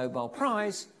didn't win a Nobel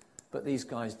Prize, but these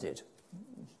guys did.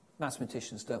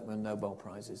 Mathematicians don't win Nobel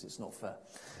Prizes, it's not fair.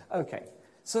 Okay,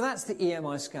 so that's the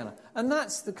EMI scanner. And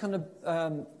that's the kind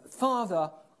of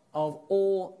father of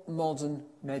all modern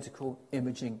medical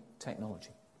imaging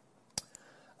technology.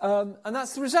 And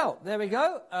that's the result. There we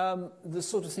go. The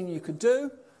sort of thing you could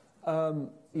do.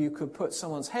 You could put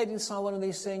someone's head inside one of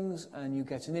these things and you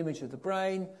get an image of the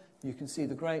brain. You can see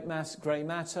the grey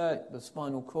matter, the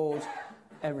spinal cord,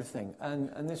 everything.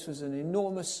 And this was an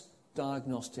enormous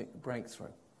diagnostic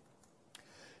breakthrough.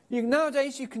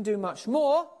 Nowadays, you can do much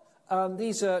more.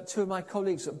 These are two of my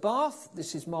colleagues at Bath.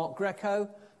 This is Mark Greco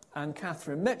and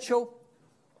Catherine Mitchell.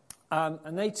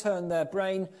 And they turned their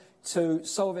brain to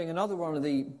solving another one of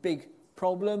the big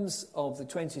problems of the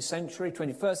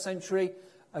 21st century,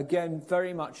 again,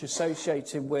 very much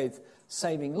associated with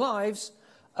saving lives,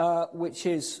 which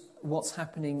is what's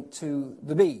happening to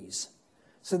the bees.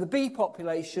 So the bee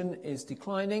population is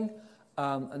declining,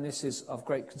 and this is of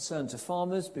great concern to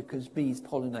farmers because bees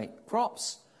pollinate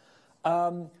crops.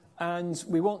 And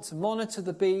we want to monitor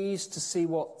the bees to see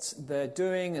what they're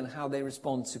doing and how they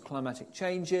respond to climatic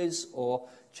changes or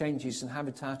changes in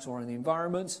habitat or in the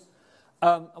environment.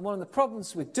 And one of the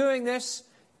problems with doing this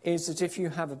is that if you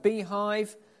have a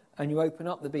beehive and you open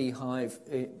up the beehive,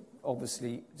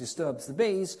 obviously disturbs the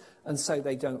bees, and so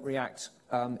they don't react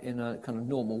in a kind of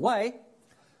normal way.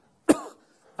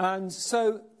 And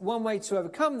so one way to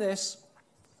overcome this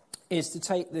is to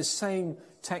take this same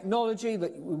technology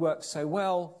that works so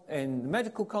well in the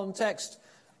medical context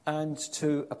and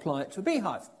to apply it to a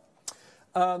beehive.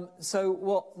 So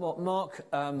what Mark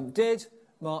did,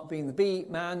 Mark being the bee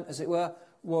man, as it were,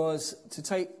 was to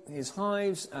take his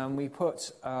hives, and we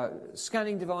put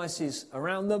scanning devices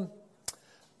around them,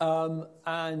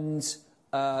 and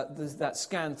that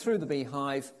scanned through the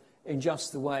beehive in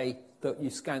just the way that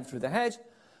you scan through the head,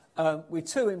 with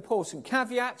two important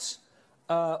caveats.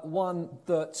 One,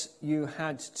 that you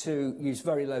had to use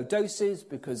very low doses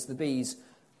because the bees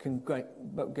can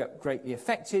get greatly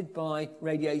affected by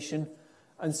radiation.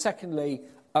 And secondly,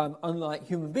 unlike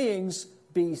human beings,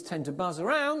 bees tend to buzz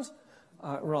around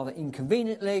rather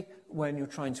inconveniently when you're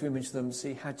trying to image them, so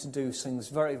you had to do things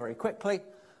very, very quickly.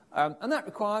 And that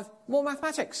required more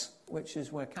mathematics, which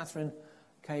is where Catherine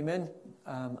came in,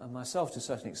 and myself to a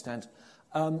certain extent.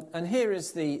 And here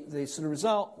is the sort of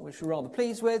result, which we're rather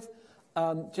pleased with.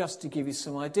 Just to give you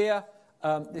some idea,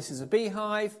 this is a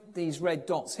beehive. These red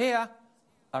dots here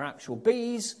are actual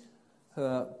bees,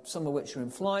 some of which are in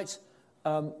flight.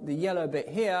 The yellow bit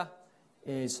here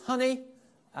is honey,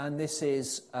 and this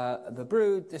is the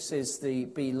brood. This is the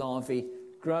bee larvae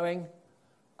growing.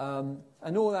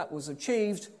 And all that was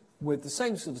achieved with the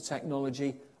same sort of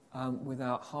technology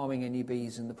without harming any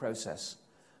bees in the process.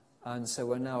 And so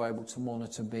we're now able to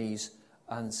monitor bees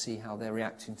and see how they're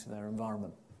reacting to their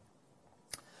environment.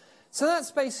 So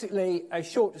that's basically a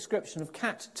short description of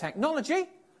CAT technology.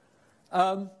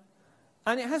 And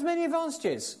it has many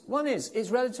advantages. One is it's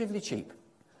relatively cheap.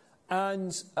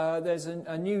 And there's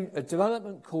a new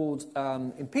development called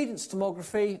impedance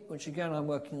tomography, which again I'm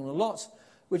working on a lot,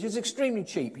 which is extremely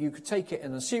cheap. You could take it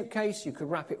in a suitcase, you could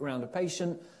wrap it around a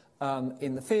patient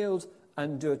in the field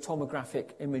and do a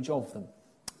tomographic image of them,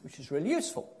 which is really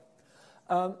useful.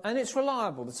 And it's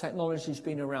reliable. The technology's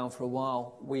been around for a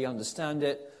while. We understand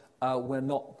it. We're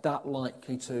not that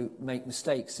likely to make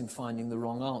mistakes in finding the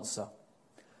wrong answer.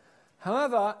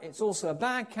 However, it's also a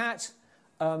bad cat.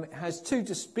 It has two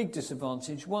big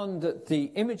disadvantages. One, that the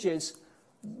images,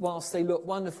 whilst they look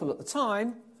wonderful at the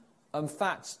time, in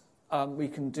fact, we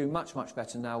can do much, much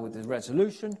better now with the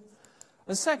resolution.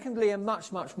 And secondly, and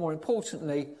much, much more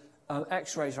importantly,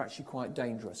 X-rays are actually quite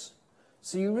dangerous.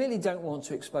 So you really don't want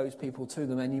to expose people to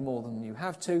them any more than you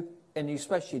have to, and you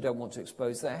especially don't want to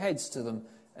expose their heads to them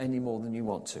any more than you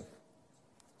want to.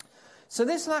 So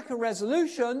this lack of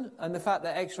resolution and the fact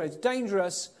that X-rays are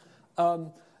dangerous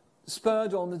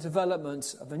spurred on the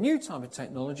development of a new type of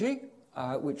technology,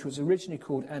 which was originally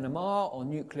called NMR, or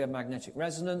nuclear magnetic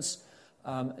resonance,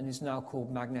 and is now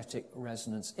called magnetic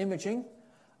resonance imaging,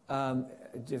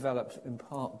 developed in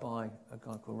part by a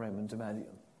guy called Raymond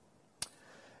Damadian.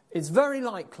 It's very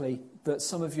likely that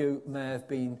some of you may have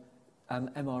been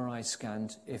MRI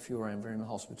scanned if you were ever in the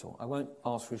hospital. I won't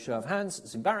ask for a show of hands,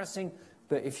 it's embarrassing,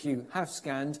 but if you have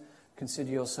scanned,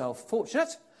 consider yourself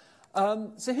fortunate.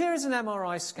 So here is an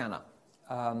MRI scanner.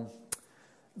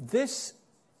 This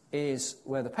is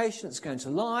where the patient's going to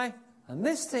lie, and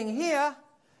this thing here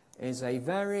is a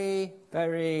very,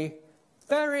 very,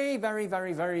 very, very,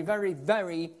 very, very, very,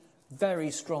 very,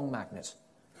 very strong magnet.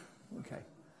 Okay.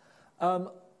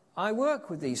 I work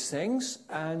with these things,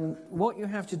 and what you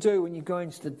have to do when you go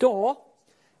into the door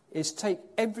is take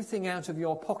everything out of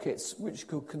your pockets which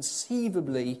could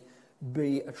conceivably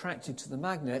be attracted to the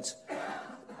magnet,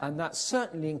 and that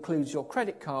certainly includes your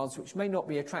credit cards, which may not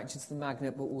be attracted to the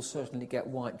magnet but will certainly get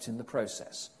wiped in the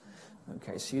process.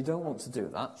 Okay, so you don't want to do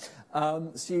that.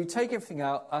 So you take everything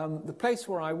out. The place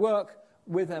where I work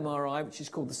with MRI, which is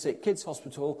called the Sick Kids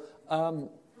Hospital,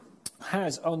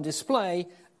 has on display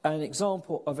an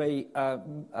example of an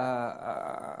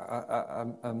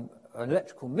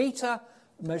electrical meter,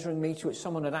 measuring meter, which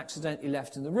someone had accidentally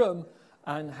left in the room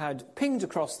and had pinged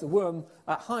across the room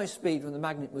at high speed when the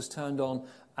magnet was turned on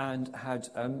and had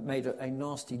made a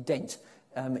nasty dent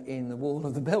in the wall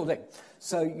of the building.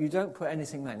 So you don't put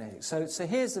anything magnetic. So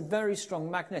here's a very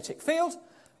strong magnetic field,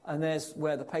 and there's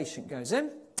where the patient goes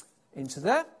into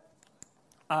there.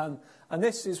 And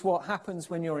this is what happens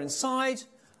when you're inside.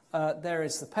 There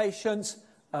is the patient.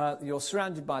 You're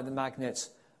surrounded by the magnet,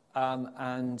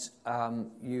 and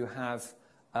you have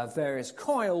various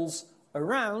coils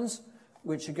around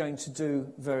which are going to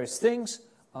do various things.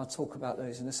 I'll talk about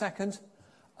those in a second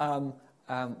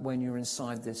when you're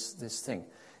inside this thing.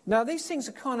 Now, these things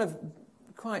are kind of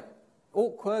quite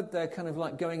awkward. They're kind of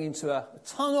like going into a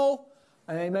tunnel,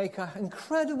 and they make an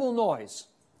incredible noise,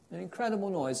 and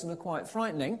they're quite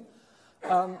frightening.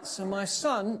 So my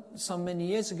son, some many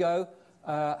years ago,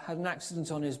 had an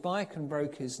accident on his bike and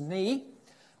broke his knee,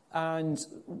 and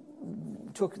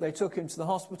they took him to the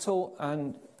hospital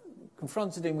and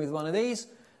confronted him with one of these,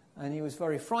 and he was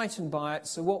very frightened by it.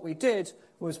 So what we did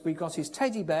was we got his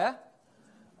teddy bear,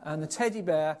 and the teddy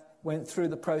bear went through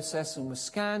the process and was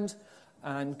scanned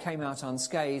and came out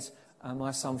unscathed, and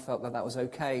my son felt that that was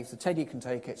okay. If the teddy can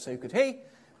take it, so could he.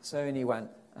 So in he went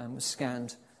and was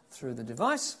scanned through the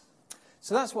device.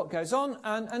 So that's what goes on,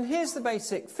 and here's the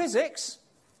basic physics.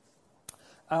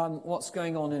 What's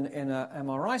going on in an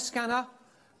MRI scanner.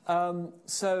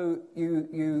 So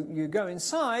you go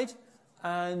inside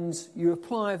and you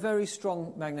apply a very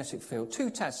strong magnetic field, 2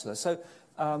 Tesla. So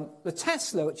the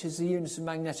Tesla, which is the unit of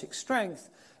magnetic strength,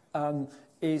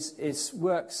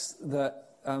 works that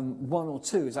 1 or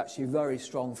 2 is actually a very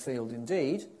strong field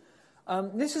indeed.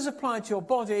 This is applied to your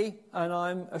body, and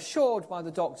I'm assured by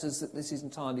the doctors that this is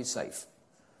entirely safe.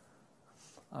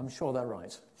 I'm sure they're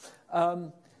right.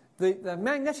 The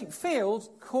magnetic field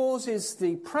causes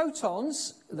the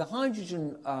protons, the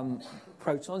hydrogen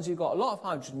protons, you've got a lot of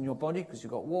hydrogen in your body because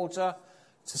you've got water,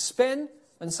 to spin,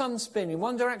 and some spin in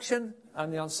one direction,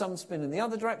 and some spin in the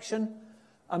other direction.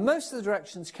 And most of the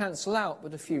directions cancel out,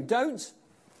 but a few don't.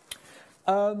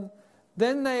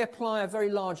 Then they apply a very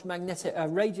large magnetic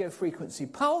radio frequency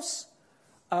pulse,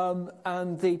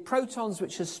 and the protons,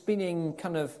 which are spinning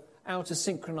kind of out of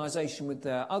synchronization with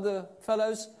their other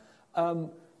fellows,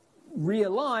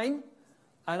 realign,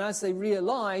 and as they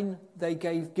realign, they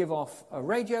give off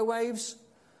radio waves.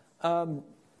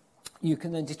 You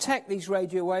can then detect these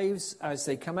radio waves as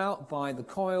they come out by the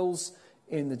coils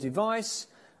in the device,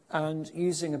 and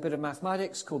using a bit of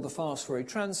mathematics called the fast Fourier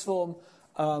transform,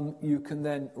 you can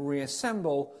then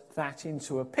reassemble that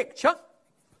into a picture,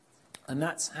 and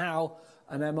that's how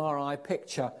an MRI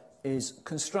picture is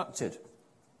constructed.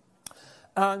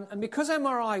 And because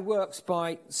MRI works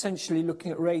by essentially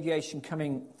looking at radiation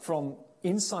coming from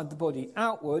inside the body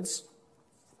outwards,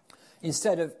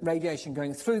 instead of radiation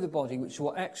going through the body, which is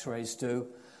what X-rays do,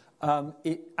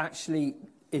 it actually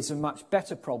is a much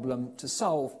better problem to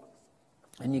solve,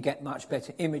 and you get much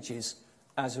better images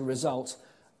as a result.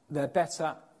 They're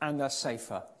better and they're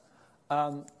safer.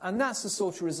 And that's the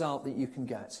sort of result that you can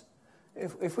get.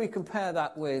 If we compare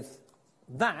that with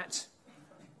that,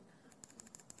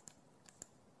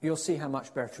 you'll see how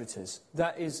much better it is.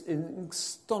 That is an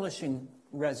astonishing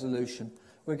resolution.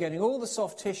 We're getting all the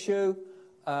soft tissue,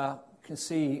 can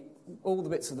see all the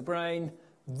bits of the brain,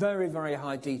 very, very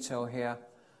high detail here.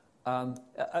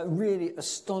 A really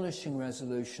astonishing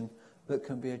resolution that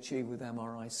can be achieved with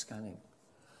MRI scanning.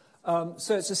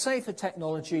 So it's a safer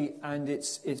technology and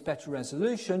it's better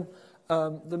resolution.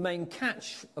 The main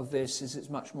catch of this is it's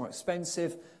much more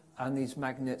expensive, and these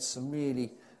magnets are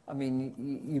really, I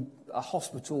mean, a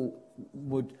hospital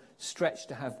would stretch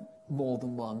to have more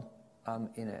than one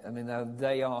in it. I mean,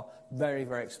 they are very,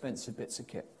 very expensive bits of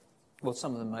kit. Well,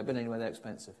 some of them might, but anyway, they're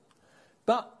expensive.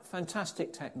 But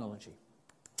fantastic technology.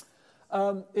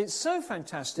 It's so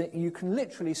fantastic, you can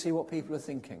literally see what people are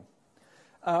thinking.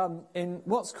 In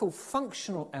what's called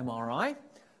functional MRI,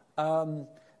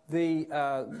 the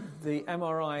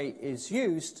MRI is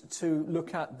used to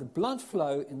look at the blood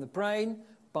flow in the brain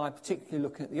by particularly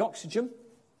looking at the oxygen.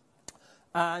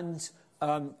 And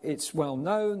it's well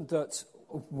known that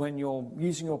when you're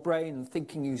using your brain and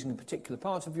thinking using a particular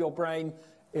part of your brain,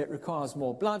 it requires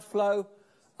more blood flow.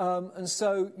 And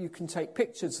so you can take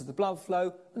pictures of the blood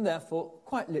flow and therefore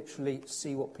quite literally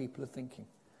see what people are thinking.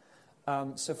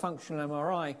 So functional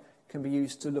MRI can be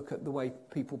used to look at the way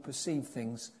people perceive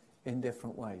things in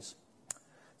different ways.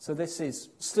 So this is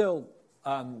still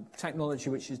technology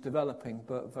which is developing,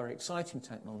 but very exciting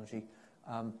technology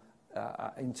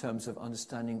in terms of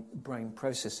understanding brain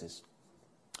processes.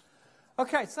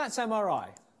 Okay, so that's MRI.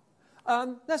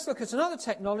 Let's look at another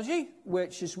technology,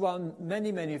 which is one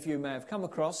many, many of you may have come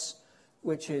across,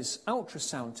 which is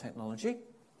ultrasound technology.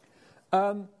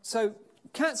 So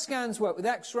CAT scans work with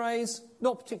X-rays,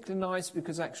 not particularly nice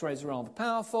because X-rays are rather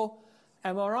powerful.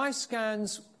 MRI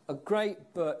scans are great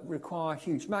but require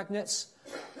huge magnets.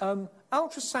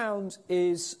 Ultrasound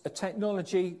is a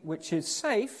technology which is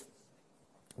safe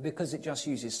because it just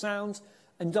uses sound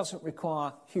and doesn't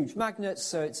require huge magnets,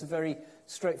 so it's a very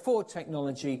straightforward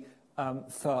technology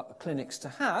for clinics to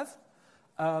have.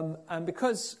 And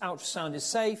because ultrasound is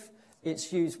safe,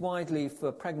 it's used widely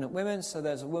for pregnant women, so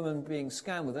there's a woman being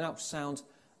scanned with an ultrasound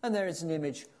and there is an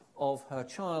image of her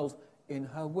child in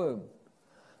her womb.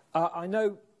 I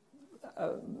know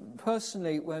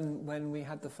personally when we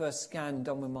had the first scan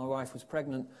done when my wife was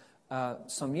pregnant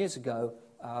some years ago,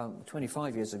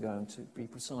 25 years ago to be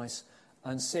precise,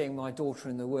 and seeing my daughter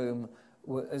in the womb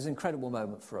was an incredible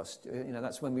moment for us.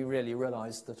 That's when we really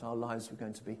realised that our lives were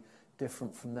going to be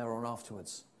different from there on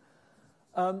afterwards.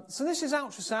 So this is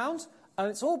ultrasound, and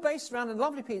it's all based around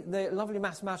the lovely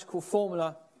mathematical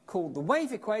formula called the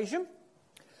wave equation.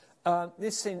 In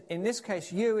this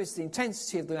case, U is the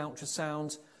intensity of the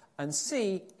ultrasound, and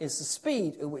C is the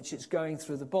speed at which it's going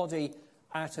through the body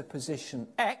at a position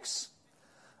X.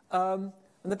 And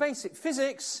the basic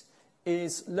physics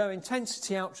is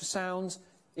low-intensity ultrasound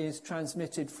is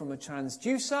transmitted from a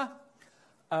transducer.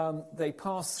 They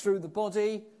pass through the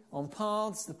body on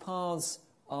paths. The paths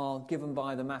are given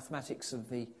by the mathematics of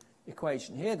the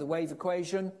equation here, the wave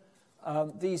equation.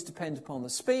 These depend upon the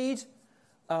speed.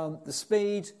 The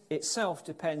speed itself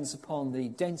depends upon the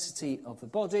density of the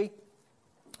body.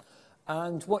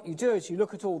 And what you do is you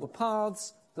look at all the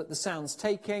paths that the sound's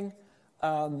taking,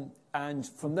 and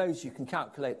from those you can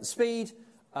calculate the speed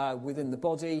within the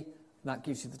body. That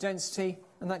gives you the density,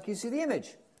 and that gives you the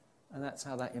image. And that's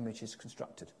how that image is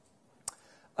constructed.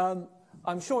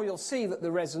 I'm sure you'll see that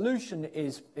the resolution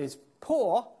is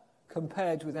poor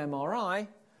compared with MRI.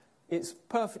 It's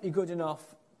perfectly good enough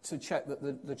to check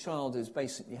that the child is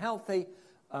basically healthy,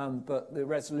 but the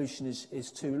resolution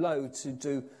is too low to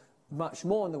do much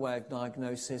more in the way of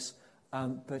diagnosis,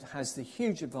 but has the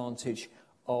huge advantage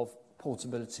of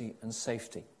portability and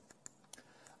safety.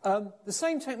 The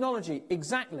same technology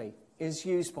exactly is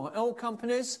used by oil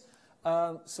companies.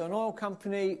 So an oil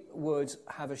company would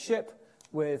have a ship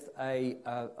with a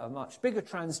much bigger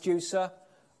transducer,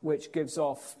 which gives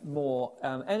off more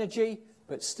energy,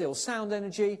 but still sound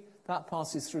energy. That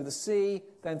passes through the sea,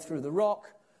 then through the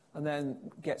rock, and then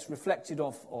gets reflected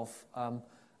off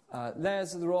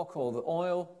layers of the rock or the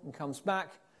oil and comes back.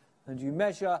 And you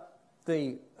measure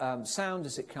the sound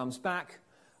as it comes back,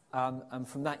 and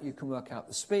from that you can work out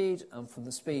the speed, and from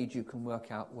the speed you can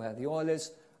work out where the oil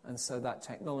is. And so that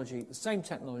technology, the same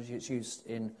technology that's used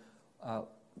in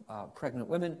pregnant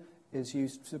women, is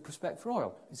used to prospect for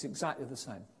oil. It's exactly the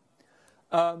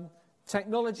same.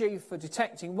 Technology for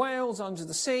detecting whales under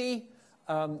the sea,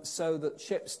 so that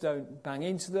ships don't bang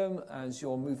into them as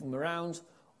you're moving them around,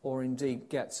 or indeed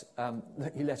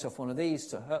you let off one of these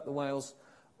to hurt the whales,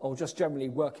 or just generally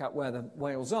work out where the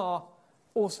whales are,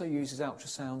 also uses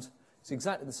ultrasound. It's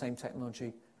exactly the same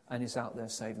technology and is out there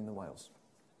saving the whales.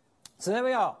 So there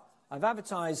we are. I've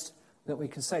advertised that we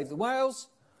can save the whales.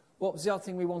 What was the other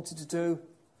thing we wanted to do?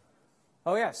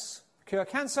 Oh yes, cure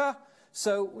cancer.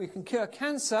 So we can cure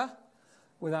cancer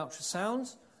with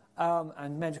ultrasound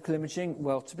and medical imaging.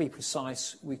 Well, to be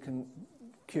precise, we can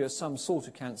cure some sort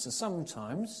of cancer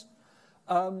sometimes.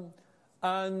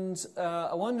 And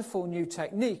a wonderful new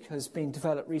technique has been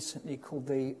developed recently called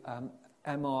the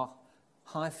MR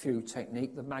HIFU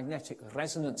technique, the magnetic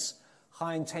resonance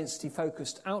high-intensity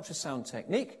focused ultrasound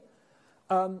technique.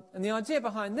 And the idea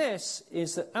behind this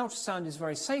is that ultrasound is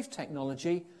very safe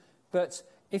technology, but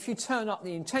if you turn up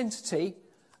the intensity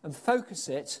and focus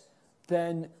it,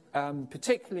 then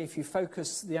particularly if you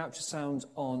focus the ultrasound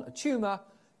on a tumour,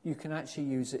 you can actually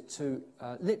use it to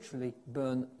literally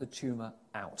burn the tumour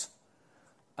out.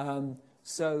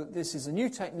 So this is a new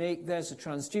technique. There's a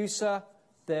transducer.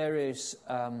 There is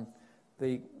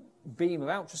the beam of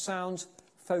ultrasound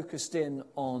focused in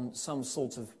on some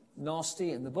sort of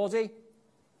nasty in the body.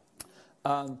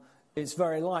 It's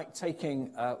very like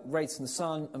taking rays from the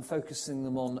sun and focusing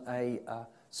them on a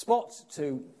spot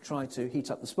to try to heat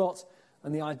up the spot.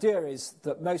 And the idea is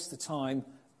that most of the time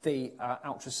the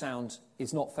ultrasound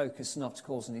is not focused enough to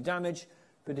cause any damage.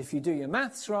 But if you do your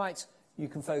maths right, you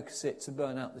can focus it to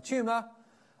burn out the tumour.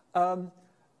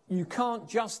 You can't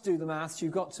just do the maths.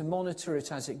 You've got to monitor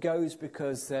it as it goes,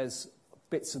 because there's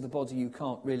bits of the body you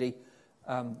can't really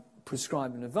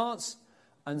prescribe in advance.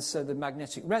 And so the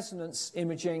magnetic resonance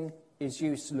imaging is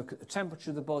used to look at the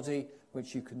temperature of the body,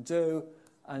 which you can do.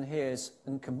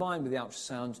 And combined with the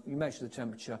ultrasound, you measure the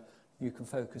temperature, you can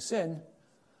focus in.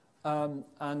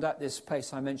 And at this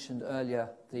place I mentioned earlier,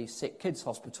 the Sick Kids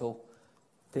Hospital,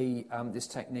 this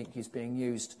technique is being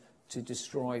used to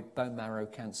destroy bone marrow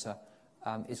cancer.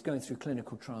 It's going through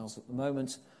clinical trials at the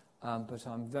moment, but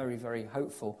I'm very, very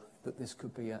hopeful that this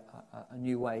could be a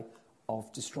new way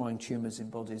of destroying tumours in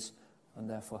bodies, and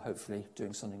therefore hopefully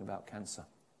doing something about cancer.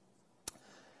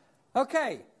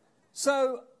 Okay,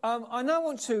 so I now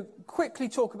want to quickly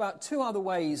talk about two other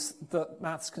ways that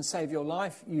maths can save your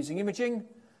life using imaging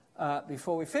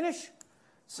before we finish.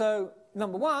 So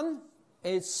number one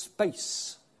is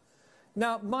space.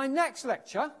 Now my next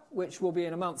lecture, which will be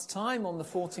in a month's time on the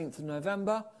 14th of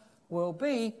November, will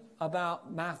be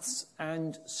about maths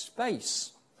and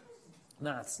space.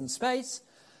 Maths and space.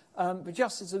 But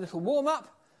just as a little warm-up,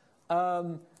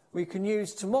 we can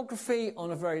use tomography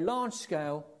on a very large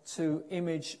scale to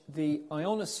image the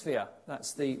ionosphere.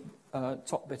 That's the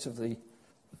top bit of the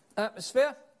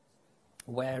atmosphere,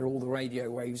 where all the radio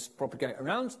waves propagate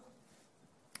around.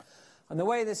 And the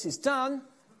way this is done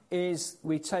is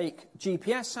we take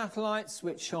GPS satellites,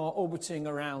 which are orbiting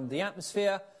around the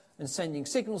atmosphere and sending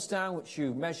signals down, which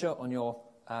you measure on your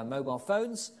mobile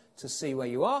phones to see where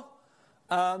you are.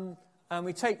 And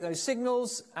we take those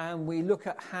signals and we look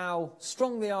at how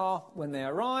strong they are when they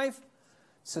arrive.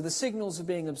 So the signals are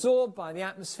being absorbed by the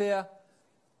atmosphere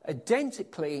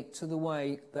identically to the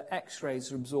way that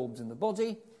X-rays are absorbed in the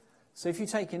body. So if you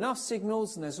take enough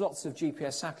signals, and there's lots of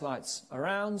GPS satellites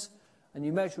around, and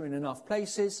you measure in enough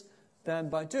places, then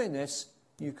by doing this,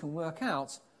 you can work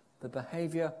out the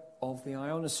behaviour of the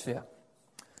ionosphere.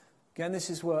 Again, this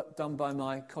is work done by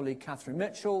my colleague Catherine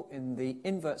Mitchell in the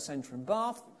Invert Centre in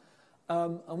Bath.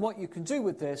 And what you can do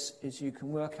with this is you can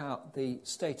work out the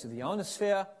state of the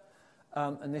ionosphere.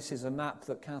 And this is a map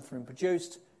that Catherine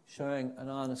produced showing an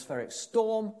ionospheric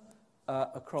storm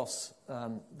across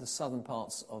the southern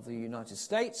parts of the United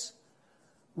States.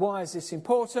 Why is this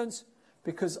important?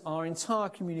 Because our entire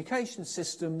communication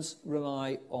systems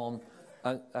rely on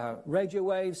radio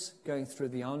waves going through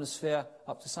the ionosphere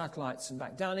up to satellites and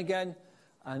back down again.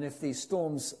 And if these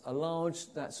storms are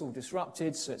large, that's all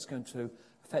disrupted, so it's going to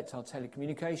affect our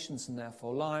telecommunications and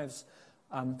therefore lives.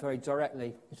 Very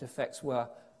directly, it affects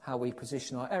how we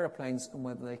position our aeroplanes and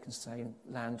whether they can stay and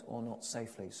land or not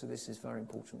safely. So this is very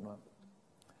important work.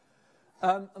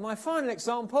 And my final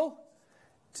example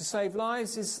to save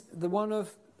lives is the one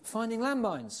of finding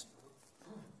landmines.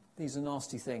 These are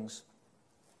nasty things.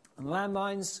 And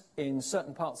landmines in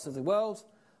certain parts of the world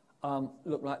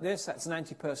look like this. That's an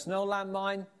anti-personnel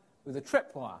landmine with a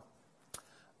tripwire.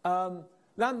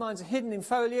 Landmines are hidden in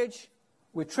foliage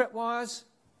with tripwires.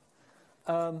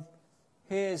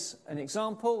 Here's an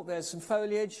example. There's some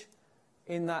foliage.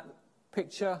 In that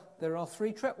picture, there are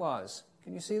 3 tripwires.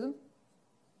 Can you see them?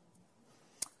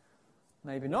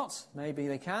 Maybe not. Maybe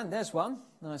they can. There's one,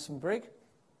 nice and big.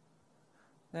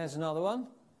 There's another one.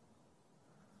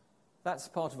 That's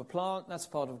part of a plant, that's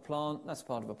part of a plant, that's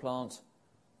part of a plant.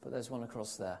 But there's one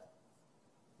across there,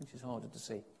 which is harder to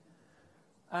see.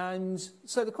 And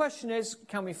so the question is,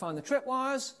 can we find the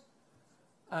tripwires?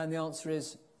 And the answer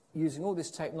is, using all this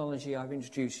technology I've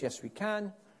introduced, yes we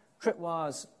can.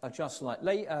 Tripwires are just like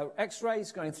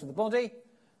X-rays going through the body.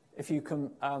 If you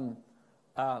can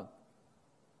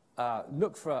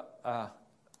look for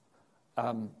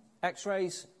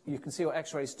X-rays, you can see what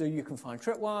X-rays do, you can find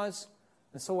tripwires.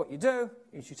 And so what you do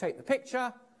is you take the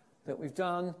picture that we've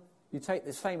done, you take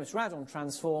this famous radon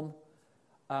transform,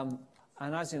 and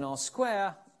as in our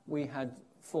square, we had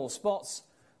 4 spots.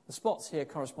 The spots here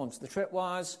correspond to the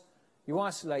tripwires. You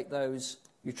isolate those,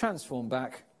 you transform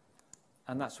back,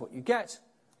 and that's what you get,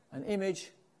 an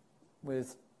image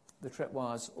with the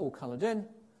tripwires all coloured in.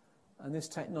 And this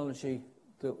technology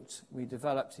that we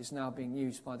developed is now being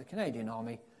used by the Canadian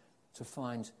Army to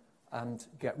find and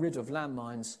get rid of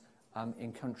landmines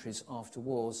in countries after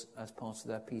wars as part of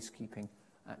their peacekeeping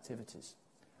activities.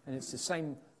 And it's the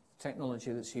same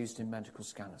technology that's used in medical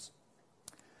scanners.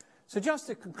 So just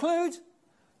to conclude,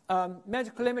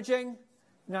 medical imaging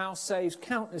now saves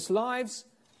countless lives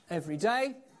every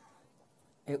day.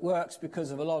 It works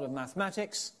because of a lot of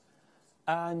mathematics,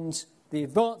 and the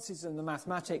advances in the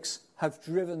mathematics have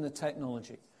driven the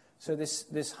technology. So this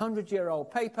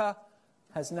 100-year-old paper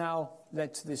has now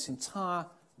led to this entire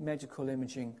medical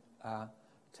imaging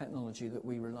technology that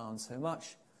we rely on so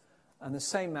much. And the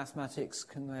same mathematics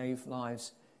can save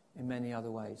lives in many other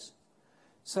ways.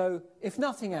 So, if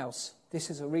nothing else,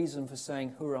 this is a reason for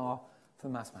saying hurrah for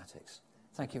mathematics.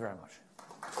 Thank you very much.